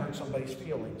we might hurt somebody's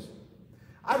feelings.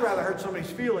 I'd rather hurt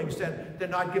somebody's feelings than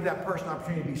not give that person an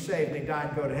opportunity to be saved and they die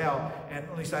and go to hell, and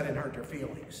at least I didn't hurt their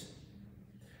feelings.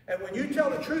 And when you tell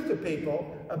the truth to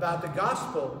people about the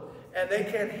gospel and they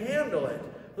can't handle it,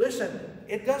 listen,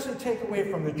 it doesn't take away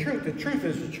from the truth. The truth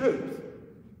is the truth.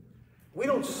 We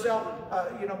don't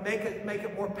make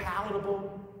it more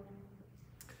palatable.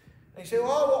 And you say, oh,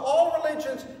 well, all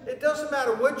religions, it doesn't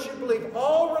matter what you believe.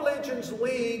 All religions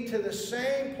lead to the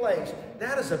same place.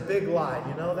 That is a big lie.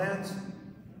 You know that?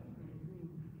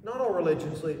 Not all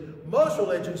religions lead. Most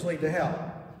religions lead to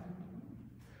hell.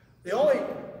 The only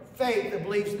faith that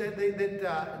believes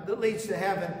that leads to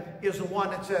heaven is the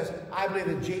one that says, I believe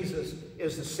that Jesus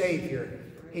is the Savior.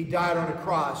 He died on a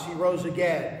cross. He rose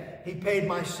again. He paid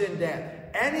my sin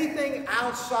debt. Anything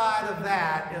outside of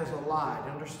that is a lie. Do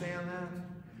you understand that?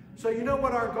 So you know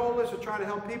what our goal is? To try to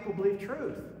help people believe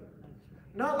truth.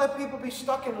 Not let people be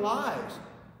stuck in lies.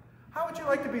 How would you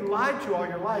like to be lied to all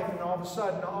your life and all of a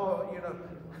sudden,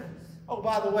 oh,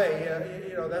 by the way,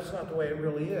 that's not the way it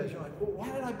really is. You're like, well,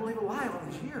 why did I believe a lie all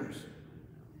these years?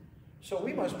 So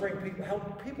we must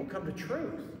help people come to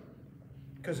truth.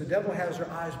 Because the devil has their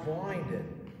eyes blinded.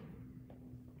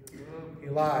 He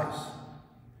lies.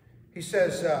 He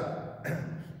says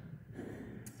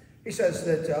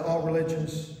that all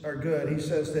religions are good. He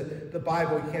says that the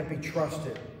Bible can't be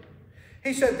trusted.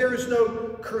 He said there is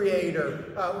no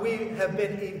creator. We have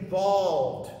been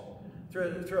evolved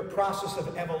through a process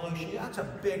of evolution. That's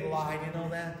a big lie, you know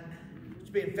that? It's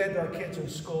being fed to our kids in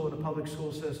school, in the public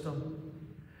school system.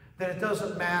 That it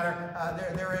doesn't matter.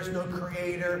 There is no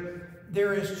creator.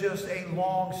 There is just a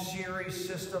long series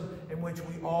system in which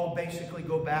we all basically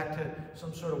go back to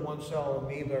some sort of one-cell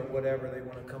amoeba or whatever they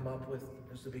want to come up with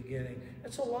as the beginning.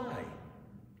 It's a lie.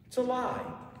 It's a lie.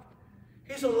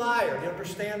 He's a liar. Do you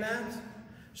understand that?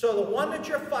 So the one that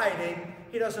you're fighting,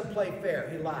 he doesn't play fair.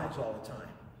 He lies all the time.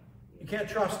 You can't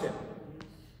trust him.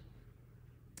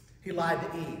 He lied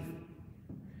to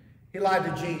Eve. He lied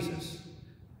to Jesus.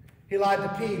 He lied to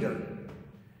Peter.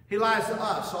 He lies to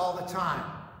us all the time.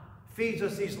 Feeds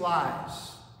us these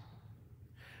lies.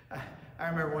 I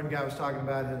remember one guy was talking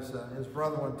about his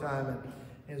brother one time, and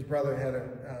his brother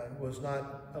was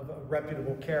not of a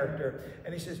reputable character.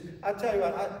 And he says, I'll tell you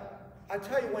what, I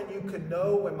tell you when you could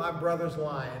know when my brother's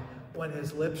lying, when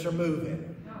his lips are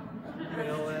moving. You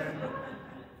know that?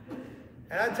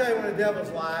 And I tell you when the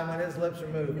devil's lying, when his lips are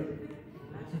moving.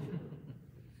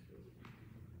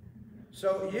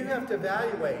 So you have to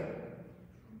evaluate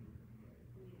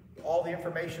all the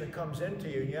information that comes into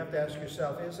you. You have to ask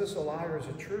yourself, is this a lie or is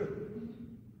it true?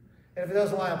 And if it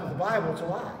doesn't line up with the Bible, it's a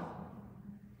lie.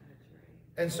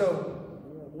 And so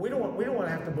we don't want to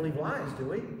have to believe lies, do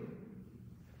we?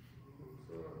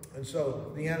 And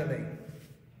so the enemy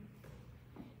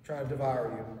trying to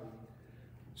devour you.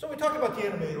 So we talked about the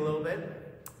enemy a little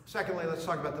bit. Secondly, let's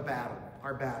talk about the battle,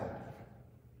 our battle.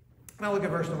 Now look at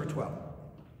verse number 12.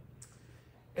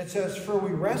 It says, for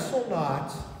we wrestle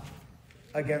not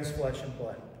against flesh and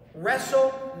blood.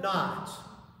 Wrestle not.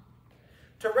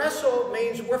 To wrestle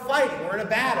means we're fighting. We're in a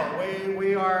battle.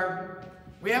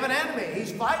 We have an enemy.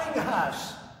 He's fighting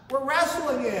us. We're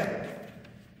wrestling him.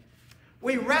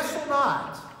 We wrestle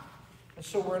not. And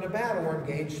so we're in a battle. We're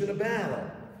engaged in a battle.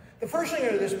 The first thing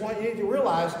at this point, you need to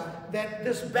realize that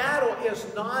this battle is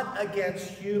not against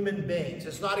human beings.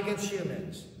 It's not against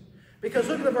humans. Because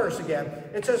look at the verse again.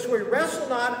 It says, we wrestle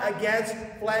not against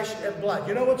flesh and blood.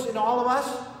 You know what's in all of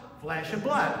us? Flesh and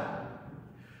blood.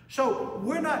 So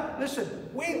we're not, listen,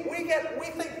 we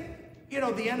think,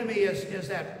 the enemy is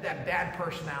that bad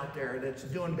person out there that's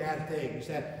doing bad things,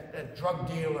 that drug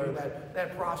dealer,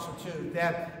 that prostitute,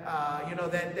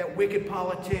 that wicked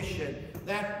politician,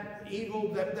 that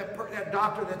evil, that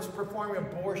doctor that's performing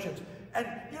abortions. And,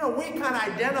 we kind of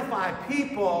identify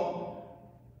people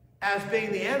as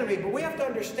being the enemy, but we have to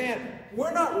understand,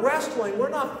 we're not wrestling, we're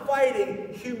not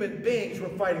fighting human beings, we're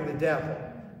fighting the devil.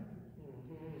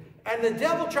 And the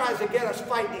devil tries to get us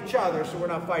fighting each other, so we're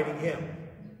not fighting him.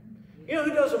 You know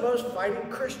who does the most fighting?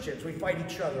 Christians. We fight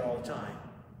each other all the time.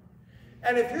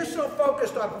 And if you're so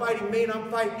focused on fighting me and I'm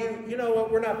fighting you, you know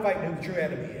what? We're not fighting who the true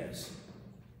enemy is.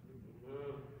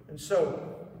 And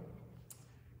so,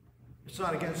 it's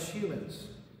not against humans.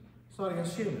 It's not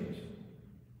against humans.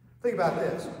 Think about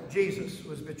this. Jesus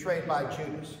was betrayed by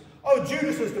Judas. Oh,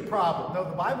 Judas is the problem. No,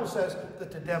 the Bible says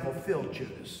that the devil filled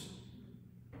Judas.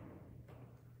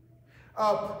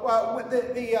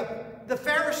 The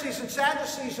Pharisees and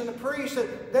Sadducees and the priests,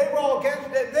 they were all against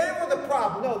it. They were the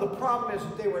problem. No, the problem is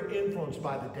that they were influenced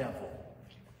by the devil.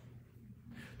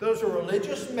 Those are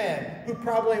religious men who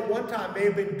probably at one time may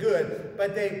have been good,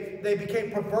 but they became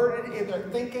perverted in their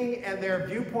thinking and their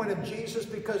viewpoint of Jesus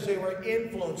because they were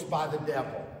influenced by the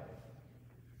devil.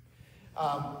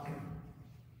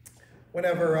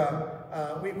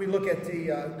 Whenever we look at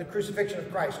the crucifixion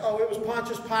of Christ, oh, it was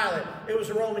Pontius Pilate, it was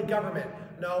the Roman government.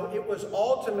 No, it was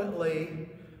ultimately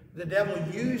the devil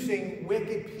using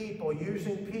wicked people,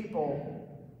 using people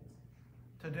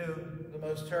to do the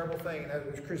most terrible thing, and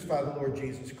that was crucify the Lord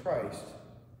Jesus Christ.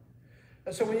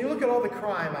 And so when you look at all the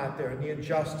crime out there, and the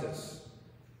injustice,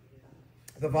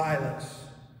 the violence,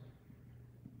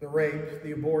 the rape,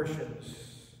 the abortions,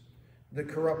 the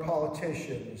corrupt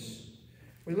politicians,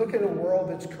 we look at a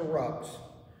world that's corrupt,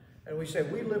 and we say,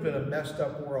 we live in a messed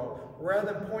up world.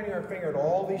 Rather than pointing our finger at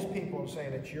all these people and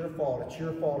saying, it's your fault, it's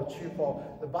your fault, it's your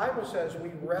fault, the Bible says we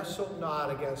wrestle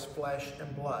not against flesh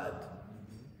and blood.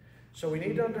 So we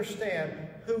need to understand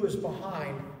who is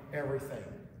behind everything.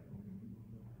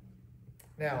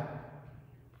 Now,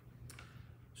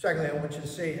 secondly, I want you to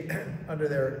see under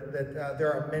there that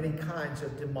there are many kinds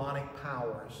of demonic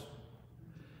powers.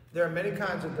 There are many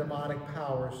kinds of demonic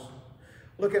powers.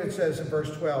 Look at it, says in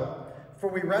verse 12, for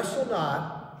we wrestle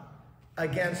not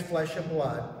against flesh and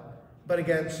blood, but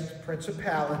against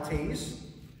principalities,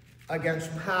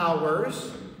 against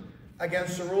powers,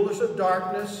 against the rulers of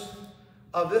darkness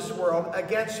of this world,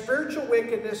 against spiritual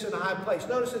wickedness in high place.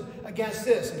 Notice it, against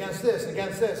this, against this,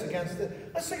 against this, against this.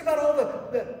 Let's think about all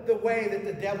the way that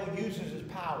the devil uses his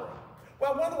power.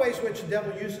 Well, one of the ways in which the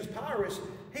devil uses power is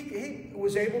he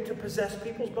was able to possess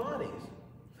people's bodies.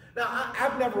 Now,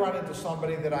 I've never run into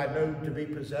somebody that I know to be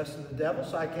possessed of the devil,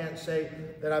 so I can't say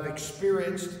that I've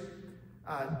experienced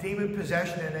demon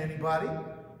possession in anybody.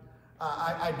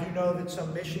 I do know that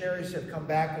some missionaries have come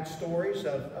back with stories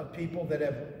of people that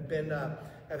have been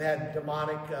have had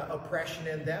demonic oppression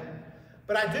in them.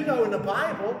 But I do know in the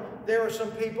Bible there are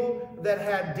some people that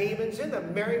had demons in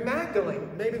them. Mary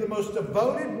Magdalene, maybe the most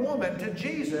devoted woman to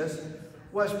Jesus,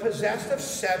 was possessed of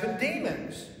 7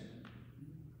 demons.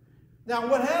 Now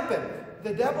what happened?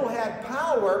 The devil had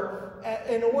power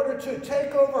in order to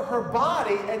take over her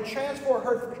body and transform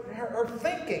her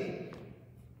thinking.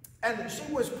 And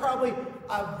she was probably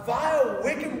a vile,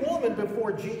 wicked woman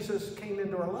before Jesus came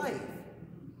into her life.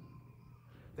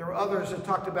 There were others that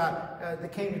talked about,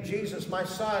 that came to Jesus, my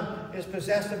son is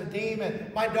possessed of a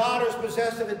demon. My daughter is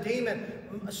possessed of a demon.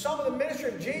 Some of the ministry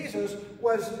of Jesus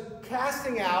was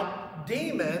casting out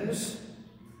demons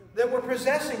that were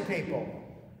possessing people.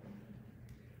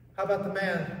 How about the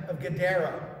man of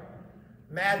Gadara?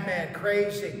 Madman,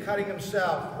 crazy, cutting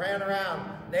himself, ran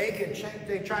around naked.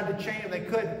 They tried to chain him. They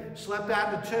couldn't. Slept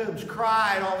out in the tombs,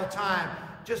 cried all the time.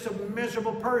 Just a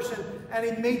miserable person. And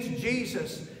he meets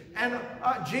Jesus. And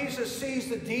Jesus sees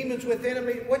the demons within him.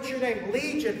 What's your name?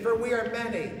 Legion, for we are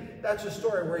many. That's a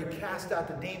story where he cast out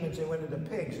the demons. They went into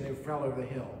pigs and they fell over the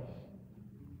hill.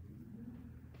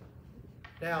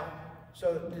 Now,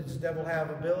 so does the devil have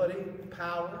ability,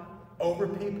 power over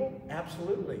people?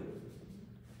 Absolutely.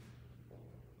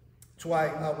 That's why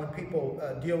when people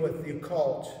deal with the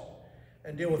occult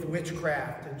and deal with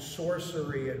witchcraft and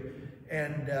sorcery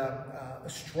and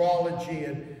astrology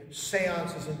and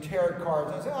seances and tarot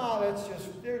cards, I say, oh,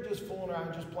 they're just fooling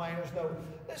around, just playing. There's no,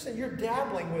 listen, you're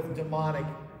dabbling with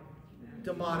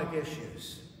demonic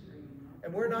issues,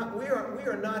 and we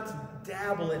are not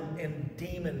dabbling in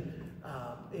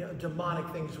demonic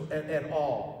things at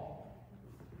all.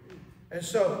 And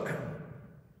so,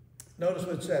 notice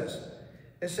what it says.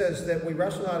 It says that we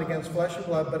wrestle not against flesh and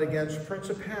blood, but against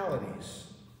principalities.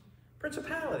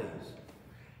 Principalities.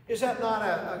 Is that not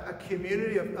a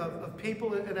community of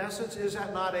people in essence? Is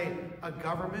that not a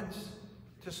government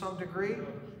to some degree?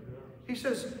 He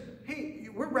says,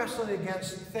 we're wrestling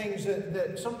against things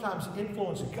that sometimes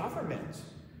influence government.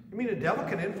 You mean the devil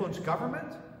can influence government?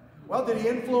 Well, did he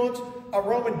influence a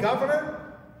Roman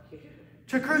governor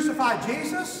to crucify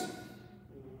Jesus?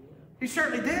 He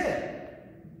certainly did.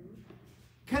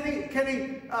 Can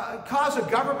he cause a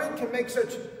government to make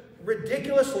such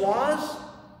ridiculous laws?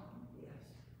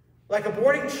 Like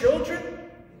aborting children?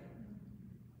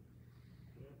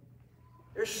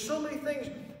 There's so many things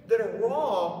that are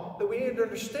wrong that we need to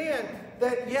understand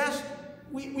that, yes,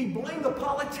 we blame the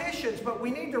politicians, but we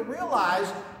need to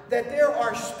realize that there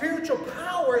are spiritual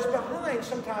powers behind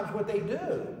sometimes what they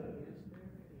do.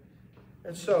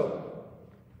 And so,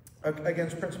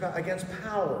 against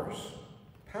powers.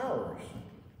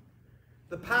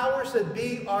 The powers that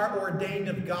be are ordained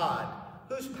of God.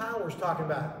 Whose powers talking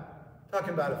about?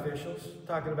 Talking about officials,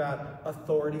 talking about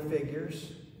authority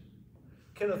figures.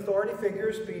 Can authority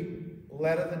figures be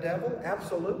led of the devil?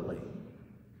 Absolutely.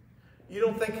 You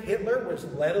don't think Hitler was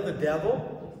led of the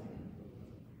devil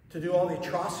to do all the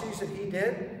atrocities that he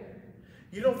did?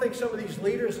 You don't think some of these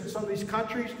leaders in some of these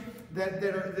countries that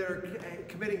are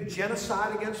committing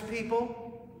genocide against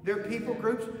people, their people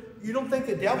groups, you don't think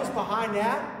the devil's behind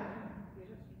that?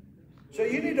 So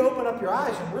you need to open up your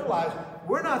eyes and realize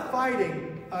we're not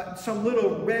fighting some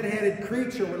little red-headed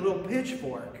creature with a little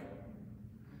pitchfork.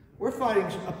 We're fighting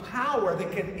a power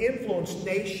that can influence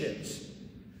nations,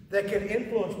 that can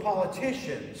influence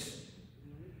politicians,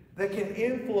 that can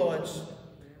influence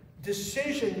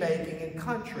decision-making in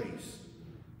countries.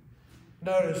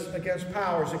 Notice, against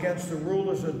powers, against the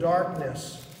rulers of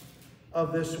darkness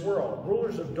of this world.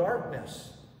 Rulers of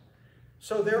darkness.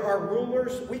 So there are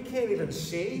rulers we can't even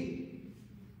see.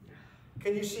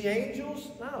 Can you see angels?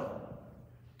 No.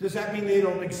 Does that mean they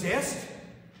don't exist?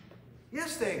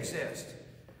 Yes, they exist.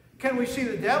 Can we see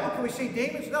the devil? Can we see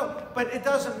demons? No. But it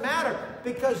doesn't matter,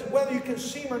 because whether you can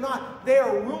see them or not, they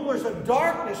are rulers of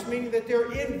darkness, meaning that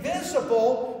they're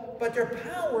invisible, but their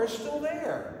power is still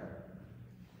there.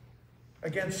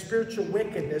 Against spiritual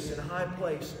wickedness in high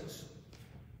places.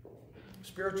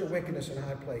 Spiritual wickedness in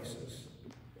high places.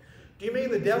 Do you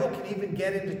mean the devil can even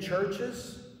get into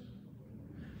churches?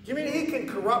 Do you mean he can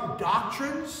corrupt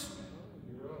doctrines?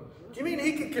 Do you mean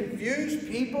he can confuse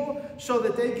people so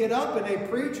that they get up and they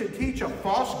preach and teach a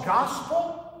false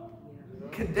gospel?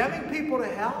 Condemning people to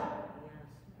hell?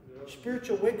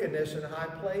 Spiritual wickedness in high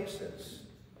places.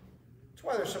 That's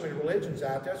why there's so many religions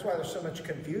out there. That's why there's so much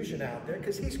confusion out there,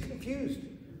 because he's confused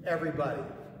everybody,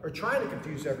 or trying to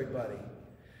confuse everybody.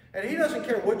 And he doesn't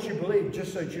care what you believe,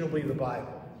 just so that you don't believe the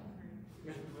Bible.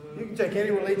 You can take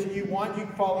any religion you want. You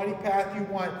can follow any path you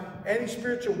want. Any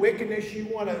spiritual wickedness you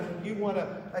want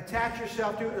to attach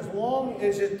yourself to, as long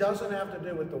as it doesn't have to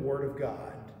do with the Word of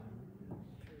God.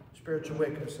 Spiritual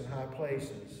wickedness in high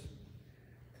places.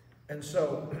 And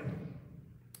so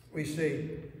we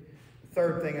see the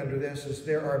third thing under this is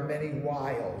there are many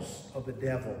wiles of the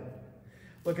devil.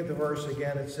 Look at the verse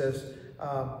again. It says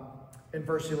in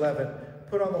verse 11,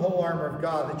 put on the whole armor of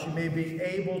God that you may be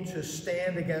able to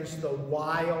stand against the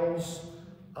wiles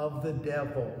of the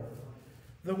devil.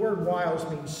 The word wiles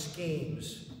means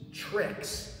schemes,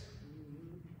 tricks,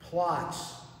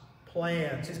 plots,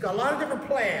 plans. He's got a lot of different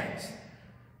plans.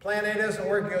 Plan A doesn't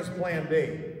work, he goes to plan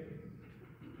B.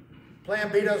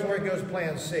 Plan B doesn't work, he goes to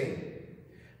plan C.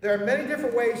 There are many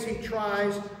different ways he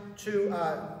tries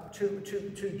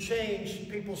to change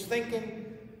people's thinking,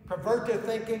 pervert their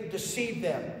thinking, deceive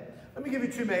them. Let me give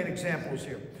you two main examples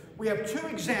here. We have two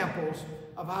examples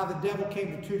of how the devil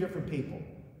came to two different people.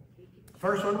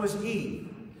 First one was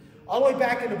Eve. All the way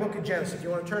back in the book of Genesis. If you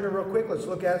want to turn it real quick, let's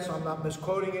look at it so I'm not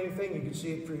misquoting anything. You can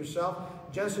see it for yourself.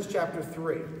 Genesis chapter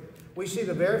 3. We see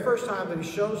the very first time that he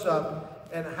shows up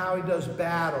and how he does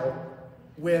battle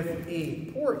with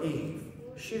Eve. Poor Eve.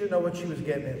 She didn't know what she was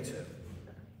getting into.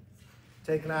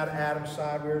 Taken out of Adam's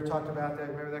side. We were talking about that.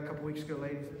 Remember that a couple weeks ago,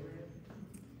 ladies?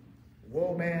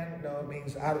 Whoa, man. No, it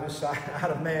means out of his side,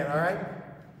 out of man, all right?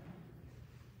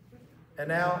 And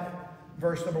now,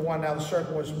 verse number 1, now the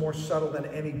serpent was more subtle than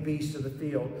any beast of the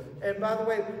field. And by the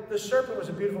way, the serpent was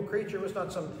a beautiful creature. It was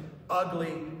not some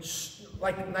ugly,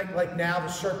 like now the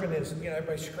serpent is,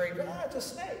 everybody screams, it's a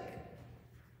snake.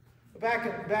 Back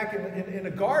in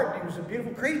the garden, he was a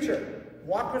beautiful creature.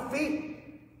 Walked with feet.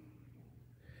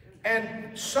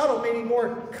 And subtle, meaning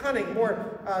more cunning,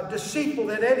 more deceitful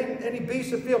than any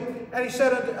beast of the field. And he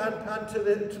said unto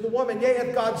the woman, yea,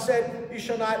 hath God said, you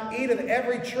shall not eat of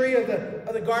every tree of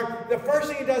the garden. The first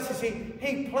thing he does is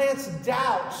he plants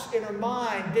doubts in her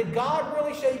mind. Did God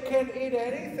really say you can't eat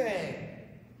anything?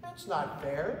 That's not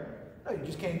fair. No, you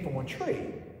just can't eat from one tree.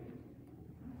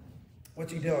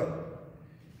 What's he doing?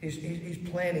 He's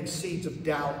planting seeds of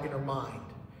doubt in her mind.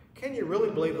 Can you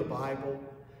really believe the Bible?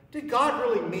 Did God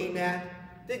really mean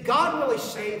that? Did God really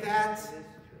say that?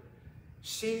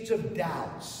 Seeds of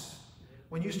doubts.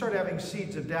 When you start having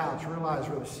seeds of doubts, realize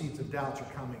where the seeds of doubts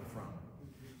are coming from.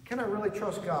 Can I really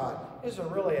trust God? Is there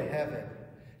really a heaven?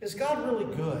 Is God really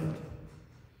good?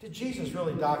 Did Jesus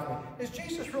really die for me? Is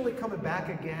Jesus really coming back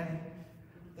again?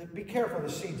 Be careful of the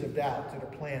seeds of doubt that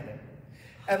are planted.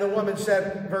 And the woman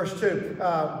said, verse 2,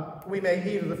 we may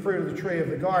eat of the fruit of the tree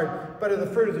of the garden, but of the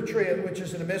fruit of the tree which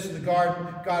is in the midst of the garden,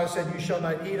 God has said, you shall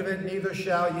not eat of it, neither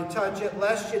shall you touch it,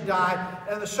 lest you die.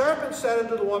 And the serpent said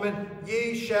unto the woman,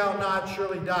 ye shall not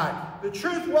surely die. The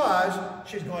truth was,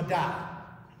 she's going to die.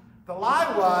 The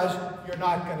lie was, you're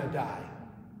not going to die.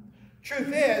 Truth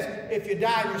is, if you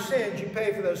die in your sins, you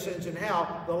pay for those sins in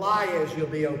hell. The lie is, you'll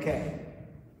be okay.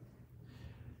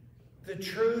 The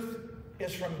truth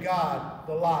is from God.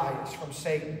 The lie is from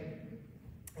Satan.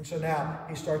 And so now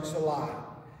he starts to lie.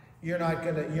 You're not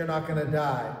gonna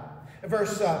die. In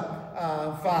verse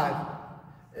 5,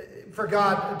 for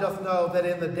God doth know that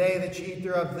in the day that you eat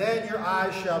thereof, then your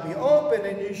eyes shall be open,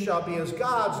 and you shall be as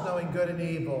gods, knowing good and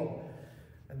evil.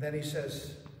 And then he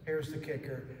says, here's the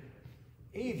kicker.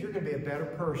 Eve, you're going to be a better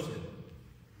person.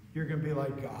 You're going to be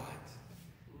like God.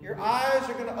 Your eyes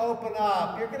are going to open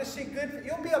up. You're going to see good.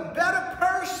 You'll be a better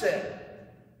person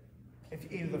if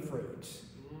you eat of the fruits.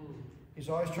 He's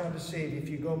always trying to see if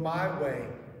you go my way,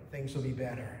 things will be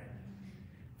better.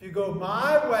 If you go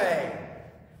my way,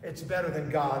 it's better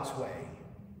than God's way.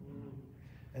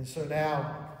 And so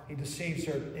now he deceives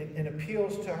her and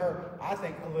appeals to her, I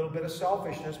think, a little bit of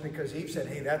selfishness, because Eve said,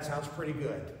 hey, that sounds pretty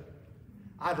good.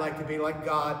 I'd like to be like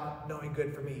God, knowing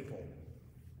good from evil.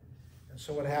 And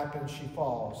so what happens? She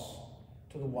falls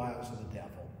to the wiles of the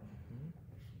devil.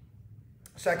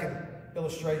 Second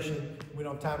illustration, we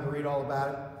don't have time to read all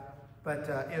about it, but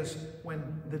is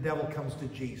when the devil comes to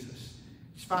Jesus.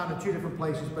 It's found in two different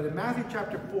places, but in Matthew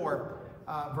chapter 4,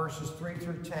 verses 3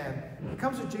 through 10, he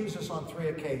comes to Jesus on 3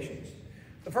 occasions.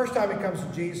 The first time he comes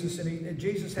to Jesus, and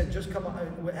Jesus had just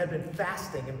had been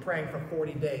fasting and praying for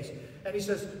 40 days. And he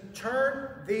says,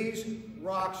 turn these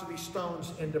rocks or these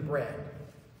stones into bread.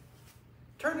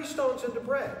 Turn these stones into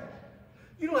bread.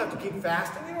 You don't have to keep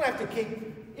fasting. You don't have to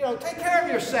keep, take care of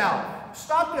yourself.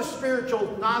 Stop this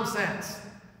spiritual nonsense.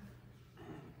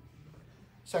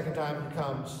 Second time he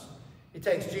comes, he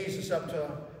takes Jesus up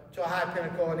to a high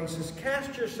pinnacle, and he says,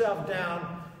 cast yourself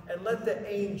down and let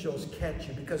the angels catch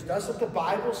you. Because doesn't the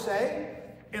Bible say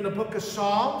in the book of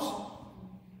Psalms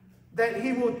that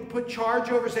he will put charge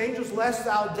over his angels lest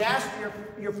thou dash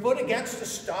your foot against a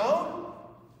stone?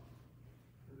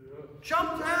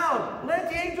 Jump down. Let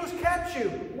the angels catch you.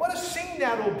 What a scene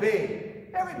that will be.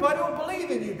 Everybody will believe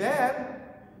in you then.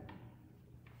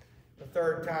 The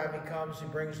third time he comes, he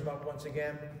brings him up once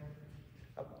again,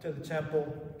 up to the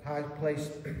temple, high place.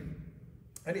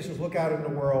 And he says, look out in the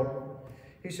world.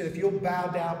 He said, if you'll bow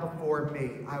down before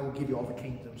me, I will give you all the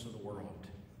kingdoms of the world.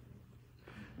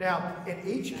 Now, in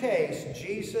each case,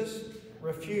 Jesus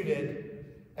refuted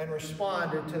and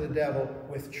responded to the devil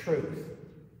with truth,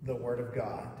 the word of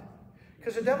God.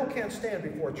 Because the devil can't stand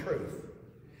before truth.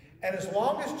 And as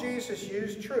long as Jesus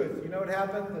used truth, you know what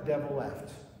happened? The devil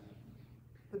left.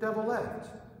 The devil left.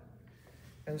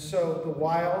 And so the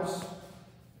wiles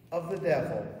of the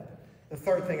devil. The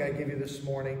third thing I give you this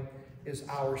morning is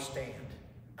our stand.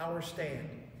 Our stand.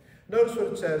 Notice what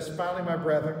it says. Finally, my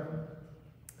brethren,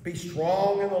 be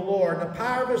strong in the Lord and the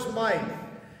power of his might.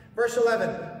 Verse 11,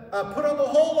 put on the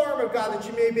whole armor of God that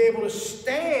you may be able to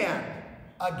stand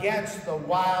against the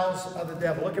wiles of the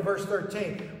devil. Look at verse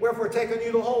 13. Wherefore take on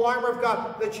you the whole armor of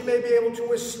God that you may be able to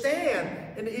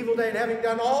withstand in the evil day, and having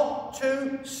done all,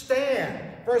 to stand.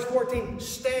 Verse 14,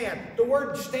 stand. The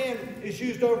word stand is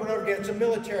used over and over again. It's a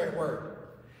military word.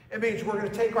 It means we're going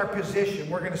to take our position.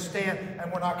 We're going to stand,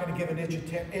 and we're not going to give an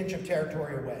inch of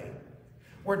territory away.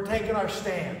 We're taking our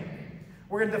stand.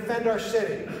 We're going to defend our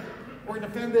city. We're going to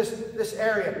defend this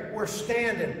area. We're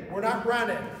standing. We're not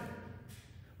running.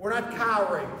 We're not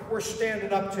cowering. We're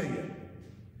standing up to you.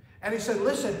 And he said,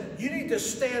 listen, you need to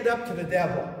stand up to the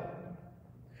devil.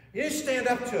 You need to stand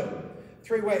up to him.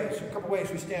 3 ways, a couple ways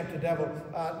we stand up to the devil.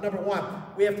 Number one,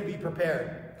 we have to be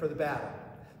prepared for the battle.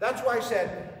 That's why I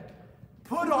said,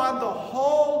 put on the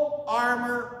whole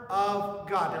armor of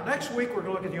God. Now, next week, we're going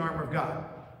to look at the armor of God.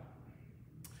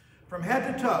 From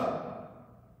head to toe,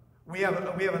 we have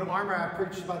an armor. I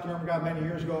preached about the armor of God many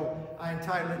years ago. I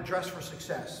entitled it Dress for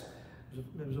Success.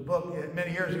 There was a book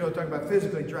many years ago talking about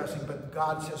physically dressing, but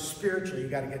God says spiritually you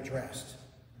got to get dressed.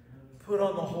 Put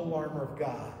on the whole armor of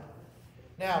God.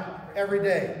 Now, every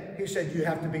day, he said you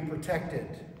have to be protected.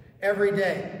 Every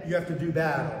day, you have to do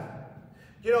battle.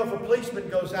 You know, if a policeman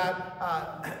goes out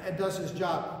and does his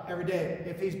job every day,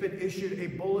 if he's been issued a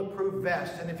bulletproof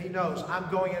vest, and if he knows I'm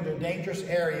going into a dangerous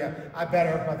area, I better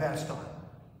have my vest on.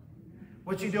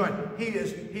 What's he doing? He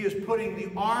is putting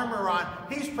the armor on.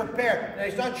 He's prepared. Now,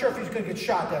 he's not sure if he's going to get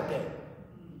shot that day.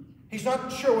 He's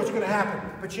not sure what's going to happen.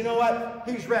 But you know what?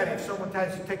 He's ready. If someone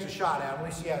takes a shot at him, at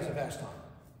least he has a vest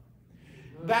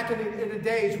on. Back in the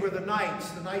days where the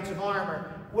knights of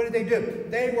armor, what did they do?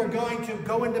 They were going to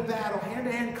go into battle,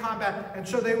 hand-to-hand combat, and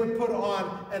so they would put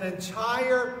on an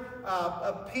entire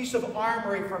a piece of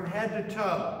armory from head to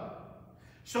toe.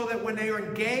 So that when they were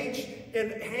engaged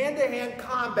in hand-to-hand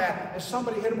combat, as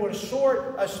somebody hit them with a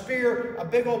sword, a spear, a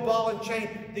big old ball and chain,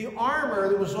 the armor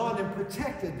that was on them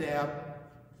protected them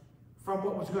from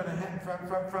what was going to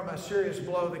happen, from a serious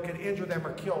blow that could injure them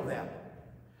or kill them.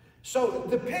 So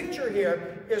the picture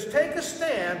here is take a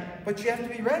stand, but you have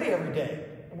to be ready every day.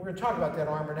 And we're going to talk about that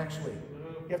armor next week.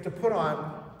 You have to put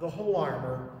on the whole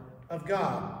armor of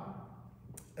God.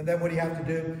 And then what do you have to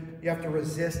do? You have to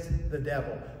resist the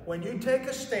devil. When you take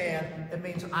a stand, it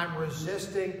means I'm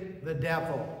resisting the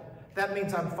devil. That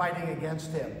means I'm fighting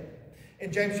against him.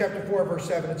 In James chapter 4, verse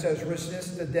 7, it says,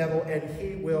 resist the devil and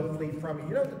he will flee from you.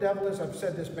 You know what the devil is? I've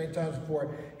said this many times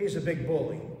before. He's a big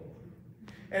bully.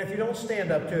 And if you don't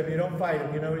stand up to him, you don't fight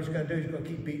him, you know what he's going to do? He's going to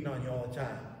keep beating on you all the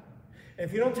time. And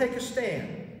if you don't take a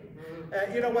stand,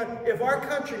 you know what? If our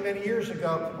country many years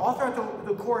ago, all throughout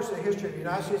the course of the history of the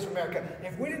United States of America,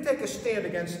 if we didn't take a stand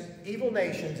against evil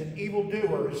nations and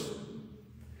evildoers,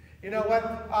 you know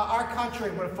what? Our country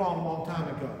would have fallen a long time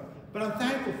ago. But I'm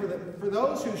thankful for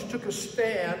those who took a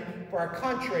stand for our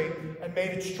country and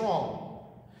made it strong.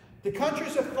 The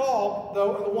countries that fall,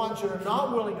 though, are the ones that are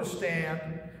not willing to stand.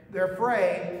 They're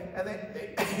afraid, and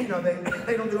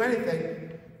they don't do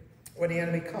anything when the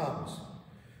enemy comes.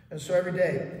 And so every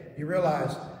day you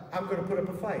realize, I'm going to put up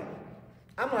a fight.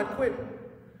 I'm not quitting.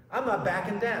 I'm not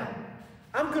backing down.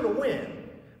 I'm going to win.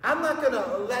 I'm not going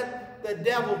to let the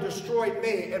devil destroy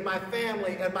me and my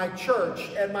family and my church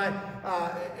and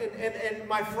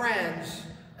my friends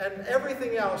and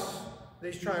everything else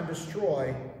that he's trying to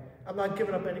destroy. I'm not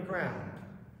giving up any ground.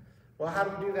 Well, how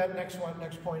do we do that? Next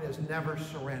point is never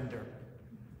surrender.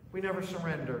 We never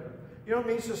surrender. You know what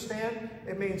it means to stand?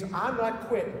 It means I'm not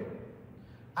quitting.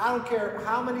 I don't care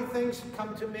how many things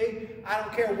come to me. I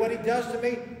don't care what he does to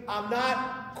me. I'm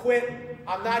not quitting.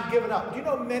 I'm not giving up. Do you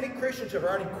know many Christians have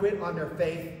already quit on their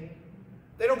faith?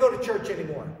 They don't go to church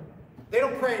anymore. They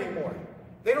don't pray anymore.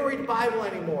 They don't read the Bible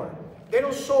anymore. They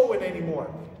don't soul win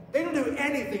anymore. They don't do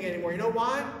anything anymore. You know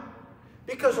why?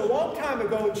 Because a long time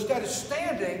ago, instead of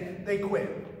standing, they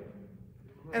quit.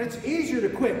 And it's easier to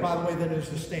quit, by the way, than it is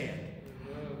to stand.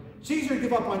 It's easier to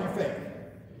give up on your faith.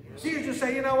 It's easier to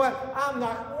say, you know what,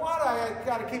 I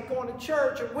got to keep going to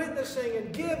church and witnessing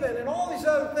and giving and all these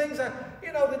other things.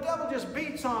 The devil just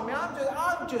beats on me.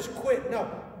 I'm just quitting. No,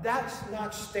 that's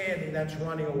not standing. That's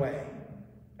running away.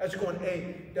 That's going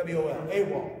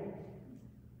AWOL.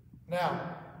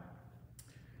 Now,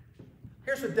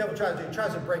 here's what the devil tries to do. He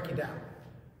tries to break you down.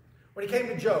 When he came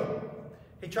to Job,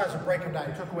 he tries to break him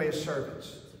down. He took away his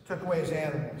servants, took away his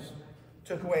animals,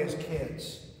 took away his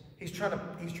kids. He's trying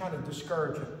to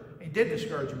discourage him. He did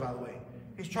discourage him, by the way.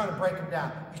 He's trying to break him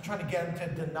down. He's trying to get him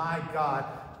to deny God.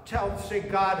 Say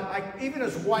God, even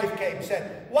his wife came and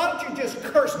said, why don't you just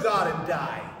curse God and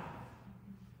die?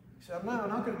 He said, no, I'm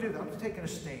not going to do that. I'm just taking a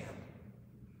stand.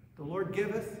 The Lord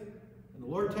giveth, and the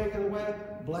Lord taketh away.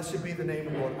 Blessed be the name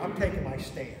of the Lord. I'm taking my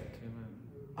stand.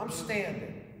 I'm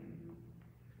standing.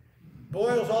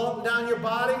 Boils all up and down your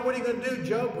body. What are you going to do,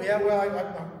 Job?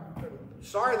 I'm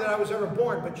sorry that I was ever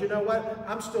born, but you know what?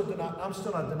 I'm still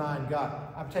not denying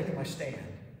God. I'm taking my stand.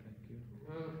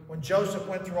 When Joseph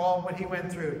went through all what he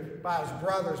went through, by his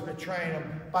brothers betraying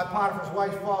him, by Potiphar's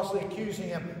wife falsely accusing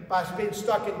him, by being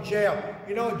stuck in jail,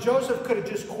 you know, Joseph could have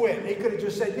just quit. He could have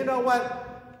just said, you know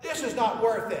what? This is not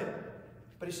worth it.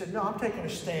 But he said, no, I'm taking a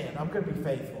stand. I'm going to be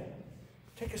faithful.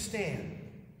 Take a stand.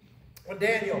 When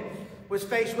Daniel was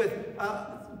faced with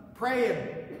praying,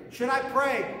 should I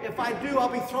pray? If I do, I'll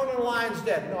be thrown in the lion's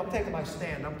den. No, I'm taking my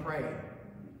stand. I'm praying.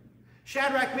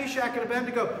 Shadrach, Meshach, and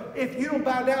Abednego, if you don't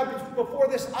bow down before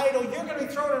this idol, you're going to be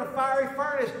thrown in a fiery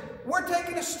furnace. We're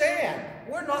taking a stand.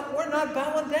 We're not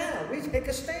bowing down. We take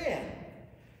a stand.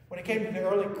 When it came to the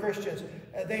early Christians,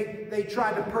 they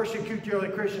tried to persecute the early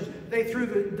Christians. They threw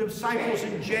the disciples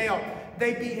in jail.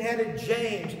 They beheaded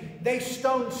James. They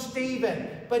stoned Stephen.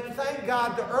 But thank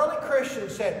God the early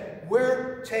Christians said,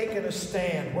 we're taking a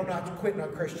stand. We're not quitting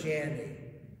on Christianity.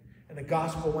 And the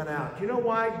gospel went out. Do you know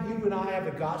why you and I have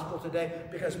the gospel today?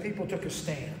 Because people took a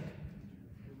stand.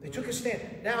 They took a stand.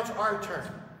 Now it's our turn.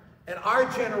 And our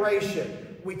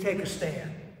generation, we take a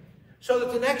stand. So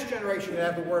that the next generation can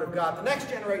have the Word of God. The next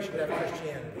generation can have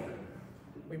Christianity.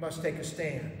 We must take a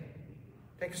stand.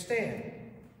 Take a stand.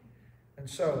 And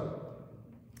so,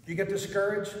 you get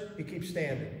discouraged, you keep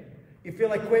standing. You feel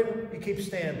like quitting, you keep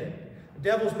standing. The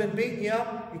devil's been beating you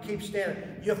up, you keep standing.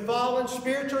 You've fallen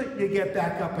spiritually, you get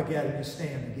back up again and you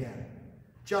stand again.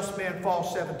 Just man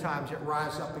falls 7 times, yet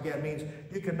rise up again. It means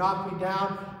you can knock me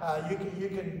down, you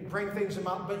can bring things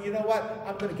about, but you know what?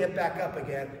 I'm going to get back up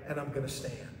again and I'm going to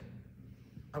stand.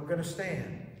 I'm going to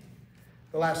stand.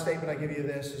 The last statement I give you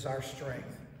this is our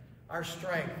strength. Our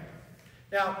strength.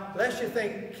 Now, lest you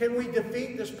think, can we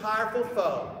defeat this powerful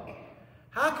foe?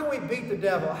 How can we beat the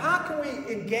devil? How can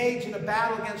we engage in a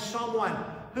battle against someone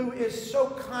who is so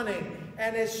cunning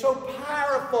and is so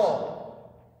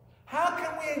powerful? How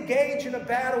can we engage in a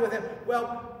battle with him?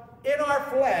 Well, in our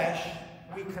flesh,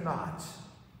 we cannot.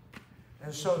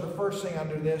 And so the first thing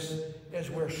under this is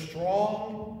we're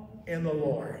strong in the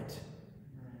Lord.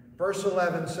 Verse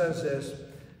 11 says this.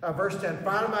 Verse 10,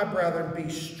 finally, my brethren,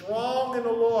 be strong in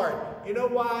the Lord. You know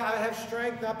why I have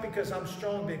strength? Not because I'm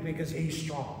strong, but because he's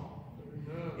strong.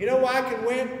 You know why I can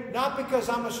win? Not because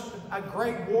I'm a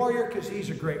great warrior, because he's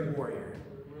a great warrior.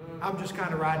 I'm just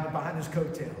kind of riding behind his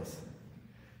coattails.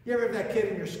 You ever have that kid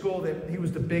in your school that he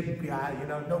was the big guy, you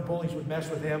know, no bullies would mess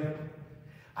with him?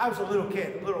 I was a little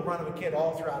kid, a little run of a kid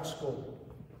all throughout school.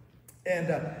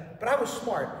 But I was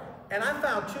smart. And I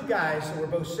found two guys that were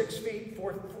both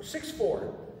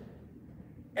 6'4",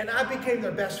 and I became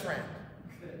their best friend.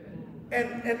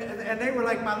 And they were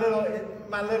like my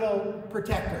little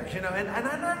protectors, you know. And I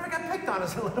never got picked on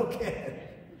as a little kid.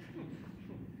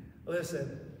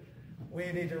 Listen,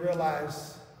 we need to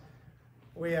realize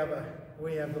we have the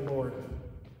Lord,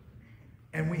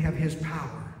 and we have His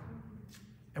power,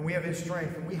 and we have His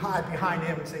strength, and we hide behind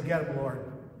Him and say, "Get Him,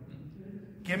 Lord.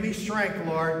 Give me strength,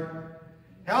 Lord.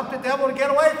 Help the devil to get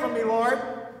away from me, Lord.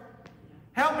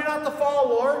 Help me not to fall,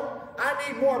 Lord. I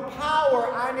need more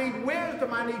power. I need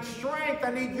wisdom. I need strength.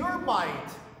 I need your might."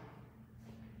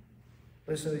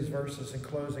 Listen to these verses in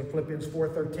closing. Philippians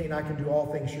 4:13, I can do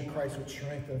all things through Christ which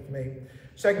strengtheneth me.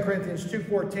 2 Corinthians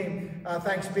 2:14,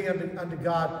 thanks be unto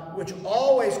God, which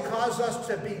always cause us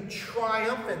to be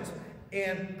triumphant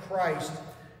in Christ.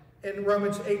 In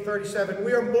Romans 8:37,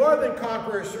 we are more than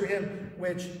conquerors through Him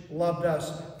which loved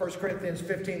us. 1 Corinthians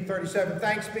 15:37,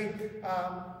 thanks be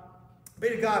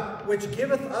to God, which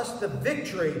giveth us the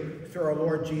victory through our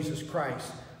Lord Jesus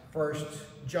Christ. 1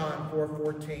 John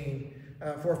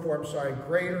 4:4,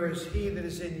 greater is He that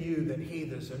is in you than he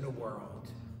that is in the world.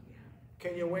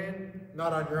 Can you win?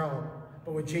 Not on your own,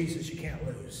 but with Jesus you can't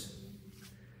lose.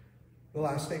 The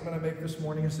last statement I make this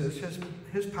morning is this: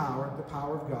 His power, the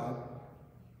power of God,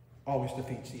 always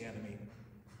defeats the enemy.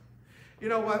 You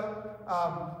know what?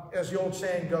 As the old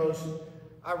saying goes,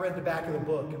 I read the back of the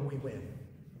book and we win.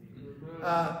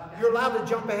 You're allowed to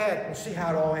jump ahead and see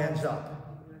how it all ends up.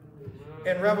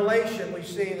 In Revelation, we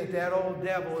see that old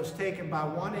devil is taken by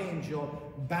one angel,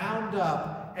 bound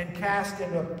up, and cast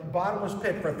in a bottomless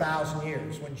pit for 1,000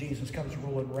 years when Jesus comes to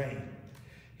rule and reign.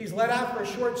 He's let out for a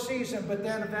short season, but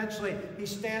then eventually he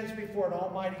stands before an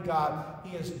almighty God.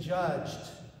 He is judged,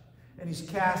 and he's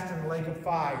cast in the lake of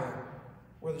fire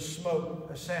where the smoke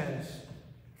ascends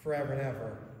forever and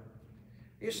ever.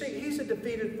 You see, he's a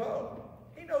defeated foe.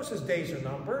 He knows his days are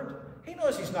numbered. He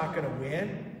knows he's not going to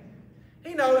win.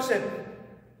 He knows that,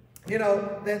 you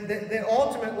know, that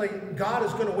ultimately God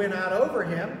is going to win out over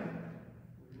him.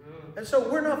 And so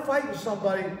we're not fighting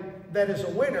somebody that is a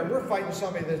winner. We're fighting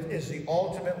somebody that is the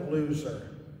ultimate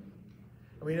loser.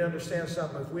 And we need to understand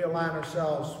something. If we align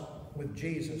ourselves with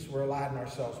Jesus, we're aligning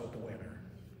ourselves with the winner.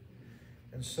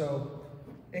 And so,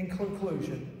 in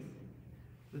conclusion,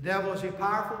 the devil, is he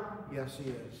powerful? Yes,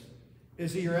 he is.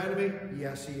 Is he your enemy?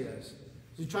 Yes, he is.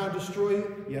 Is he trying to destroy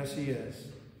you? Yes, he is.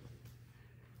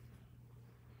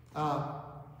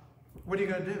 What are you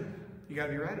going to do? You got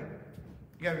to be ready.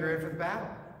 You got to be ready for the battle.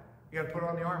 You got to put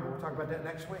on the armor. We'll talk about that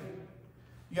next week.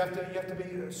 You have to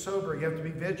be sober. You have to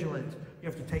be vigilant. You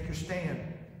have to take your stand.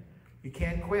 You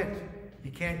can't quit.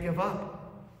 You can't give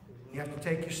up. You have to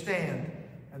take your stand.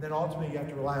 And then ultimately you have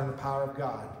to rely on the power of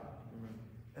God.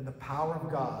 And the power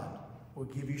of God will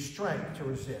give you strength to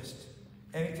resist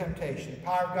any temptation. The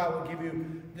power of God will give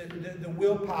you the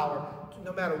willpower.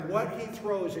 No matter what He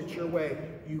throws at your way,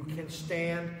 you can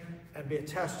stand and be a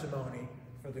testimony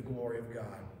for the glory of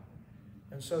God.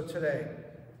 And so today,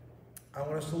 I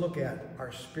want us to look at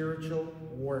our spiritual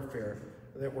warfare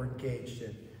that we're engaged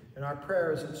in. And our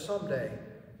prayer is that someday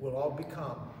we'll all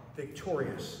become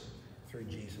victorious through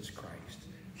Jesus Christ.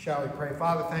 Shall we pray?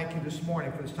 Father, thank you this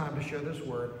morning for this time to share this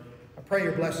word. I pray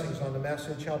your blessings on the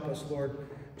message. Help us, Lord,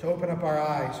 to open up our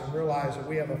eyes and realize that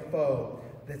we have a foe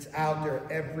that's out there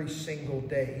every single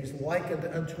day. He's likened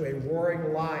unto a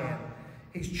roaring lion.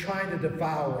 He's trying to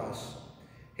devour us.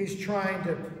 He's trying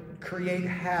to create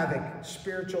havoc,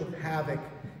 spiritual havoc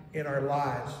in our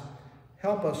lives.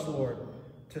 Help us, Lord,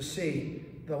 to see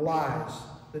the lies,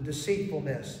 the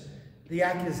deceitfulness, the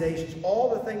accusations,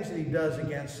 all the things that he does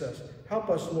against us. Help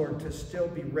us, Lord, to still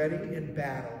be ready in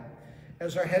battle.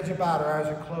 As our heads are bowed, our eyes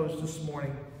are closed this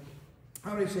morning,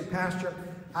 how many say, Pastor,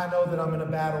 I know that I'm in a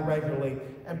battle regularly,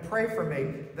 and pray for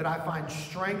me that I find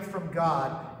strength from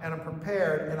God, and I'm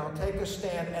prepared, and I'll take a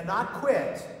stand and not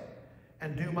quit,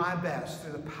 and do my best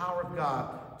through the power of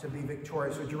God to be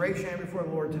victorious. Would you raise your hand before the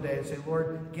Lord today and say,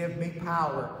 Lord, give me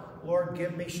power. Lord,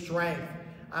 give me strength.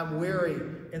 I'm weary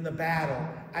in the battle.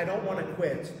 I don't want to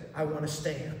quit. I want to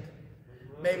stand.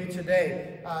 Maybe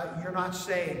today you're not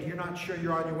saved. You're not sure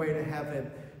you're on your way to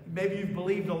heaven. Maybe you've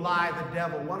believed a lie of the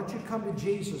devil. Why don't you come to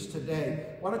Jesus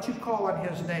today? Why don't you call on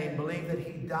his name? Believe that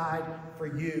he died for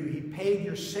you. He paid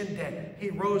your sin debt.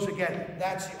 He rose again.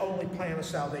 That's the only plan of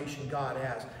salvation God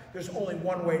has. There's only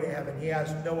one way to heaven. He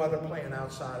has no other plan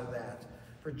outside of that.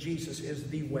 For Jesus is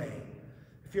the way.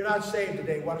 If you're not saved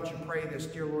today, why don't you pray this?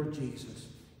 Dear Lord Jesus,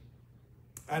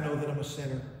 I know that I'm a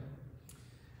sinner.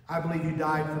 I believe you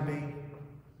died for me.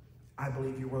 I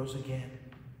believe you rose again.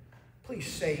 Please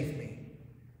save me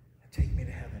and take me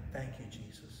to heaven. Thank you,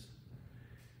 Jesus.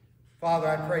 Father,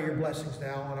 I pray your blessings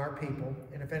now on our people.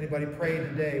 And if anybody prayed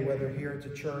today, whether here at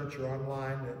the church or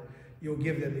online, that you'll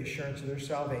give them the assurance of their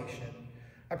salvation.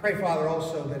 I pray, Father,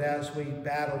 also that as we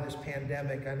battle this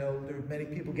pandemic, I know there are many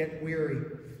people getting weary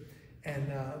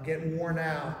and getting worn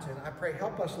out. And I pray,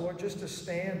 help us, Lord, just to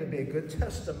stand and be a good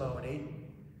testimony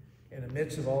in the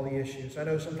midst of all the issues. I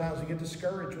know sometimes we get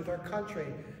discouraged with our country,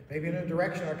 maybe in the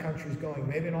direction our country is going,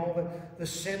 maybe in all the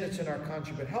sin that's in our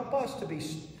country. But help us to be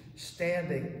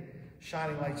standing,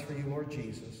 shining lights for you, Lord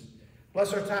Jesus.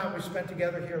 Bless our time we spent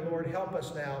together here, Lord. Help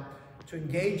us now to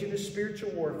engage in this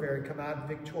spiritual warfare and come out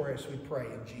victorious, we pray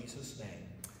in Jesus' name.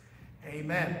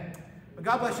 Amen. Well,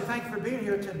 God bless you. Thank you for being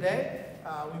here today.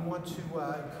 We want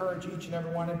to encourage each and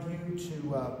every one of you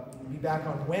to be back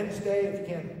on Wednesday. If you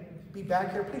can't be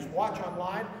back here, please watch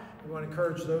online. We want to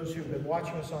encourage those who've been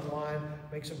watching us online,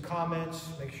 make some comments,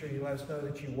 make sure you let us know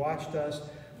that you watched us.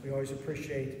 We always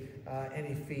appreciate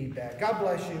any feedback. God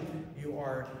bless you. You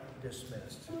are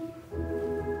dismissed.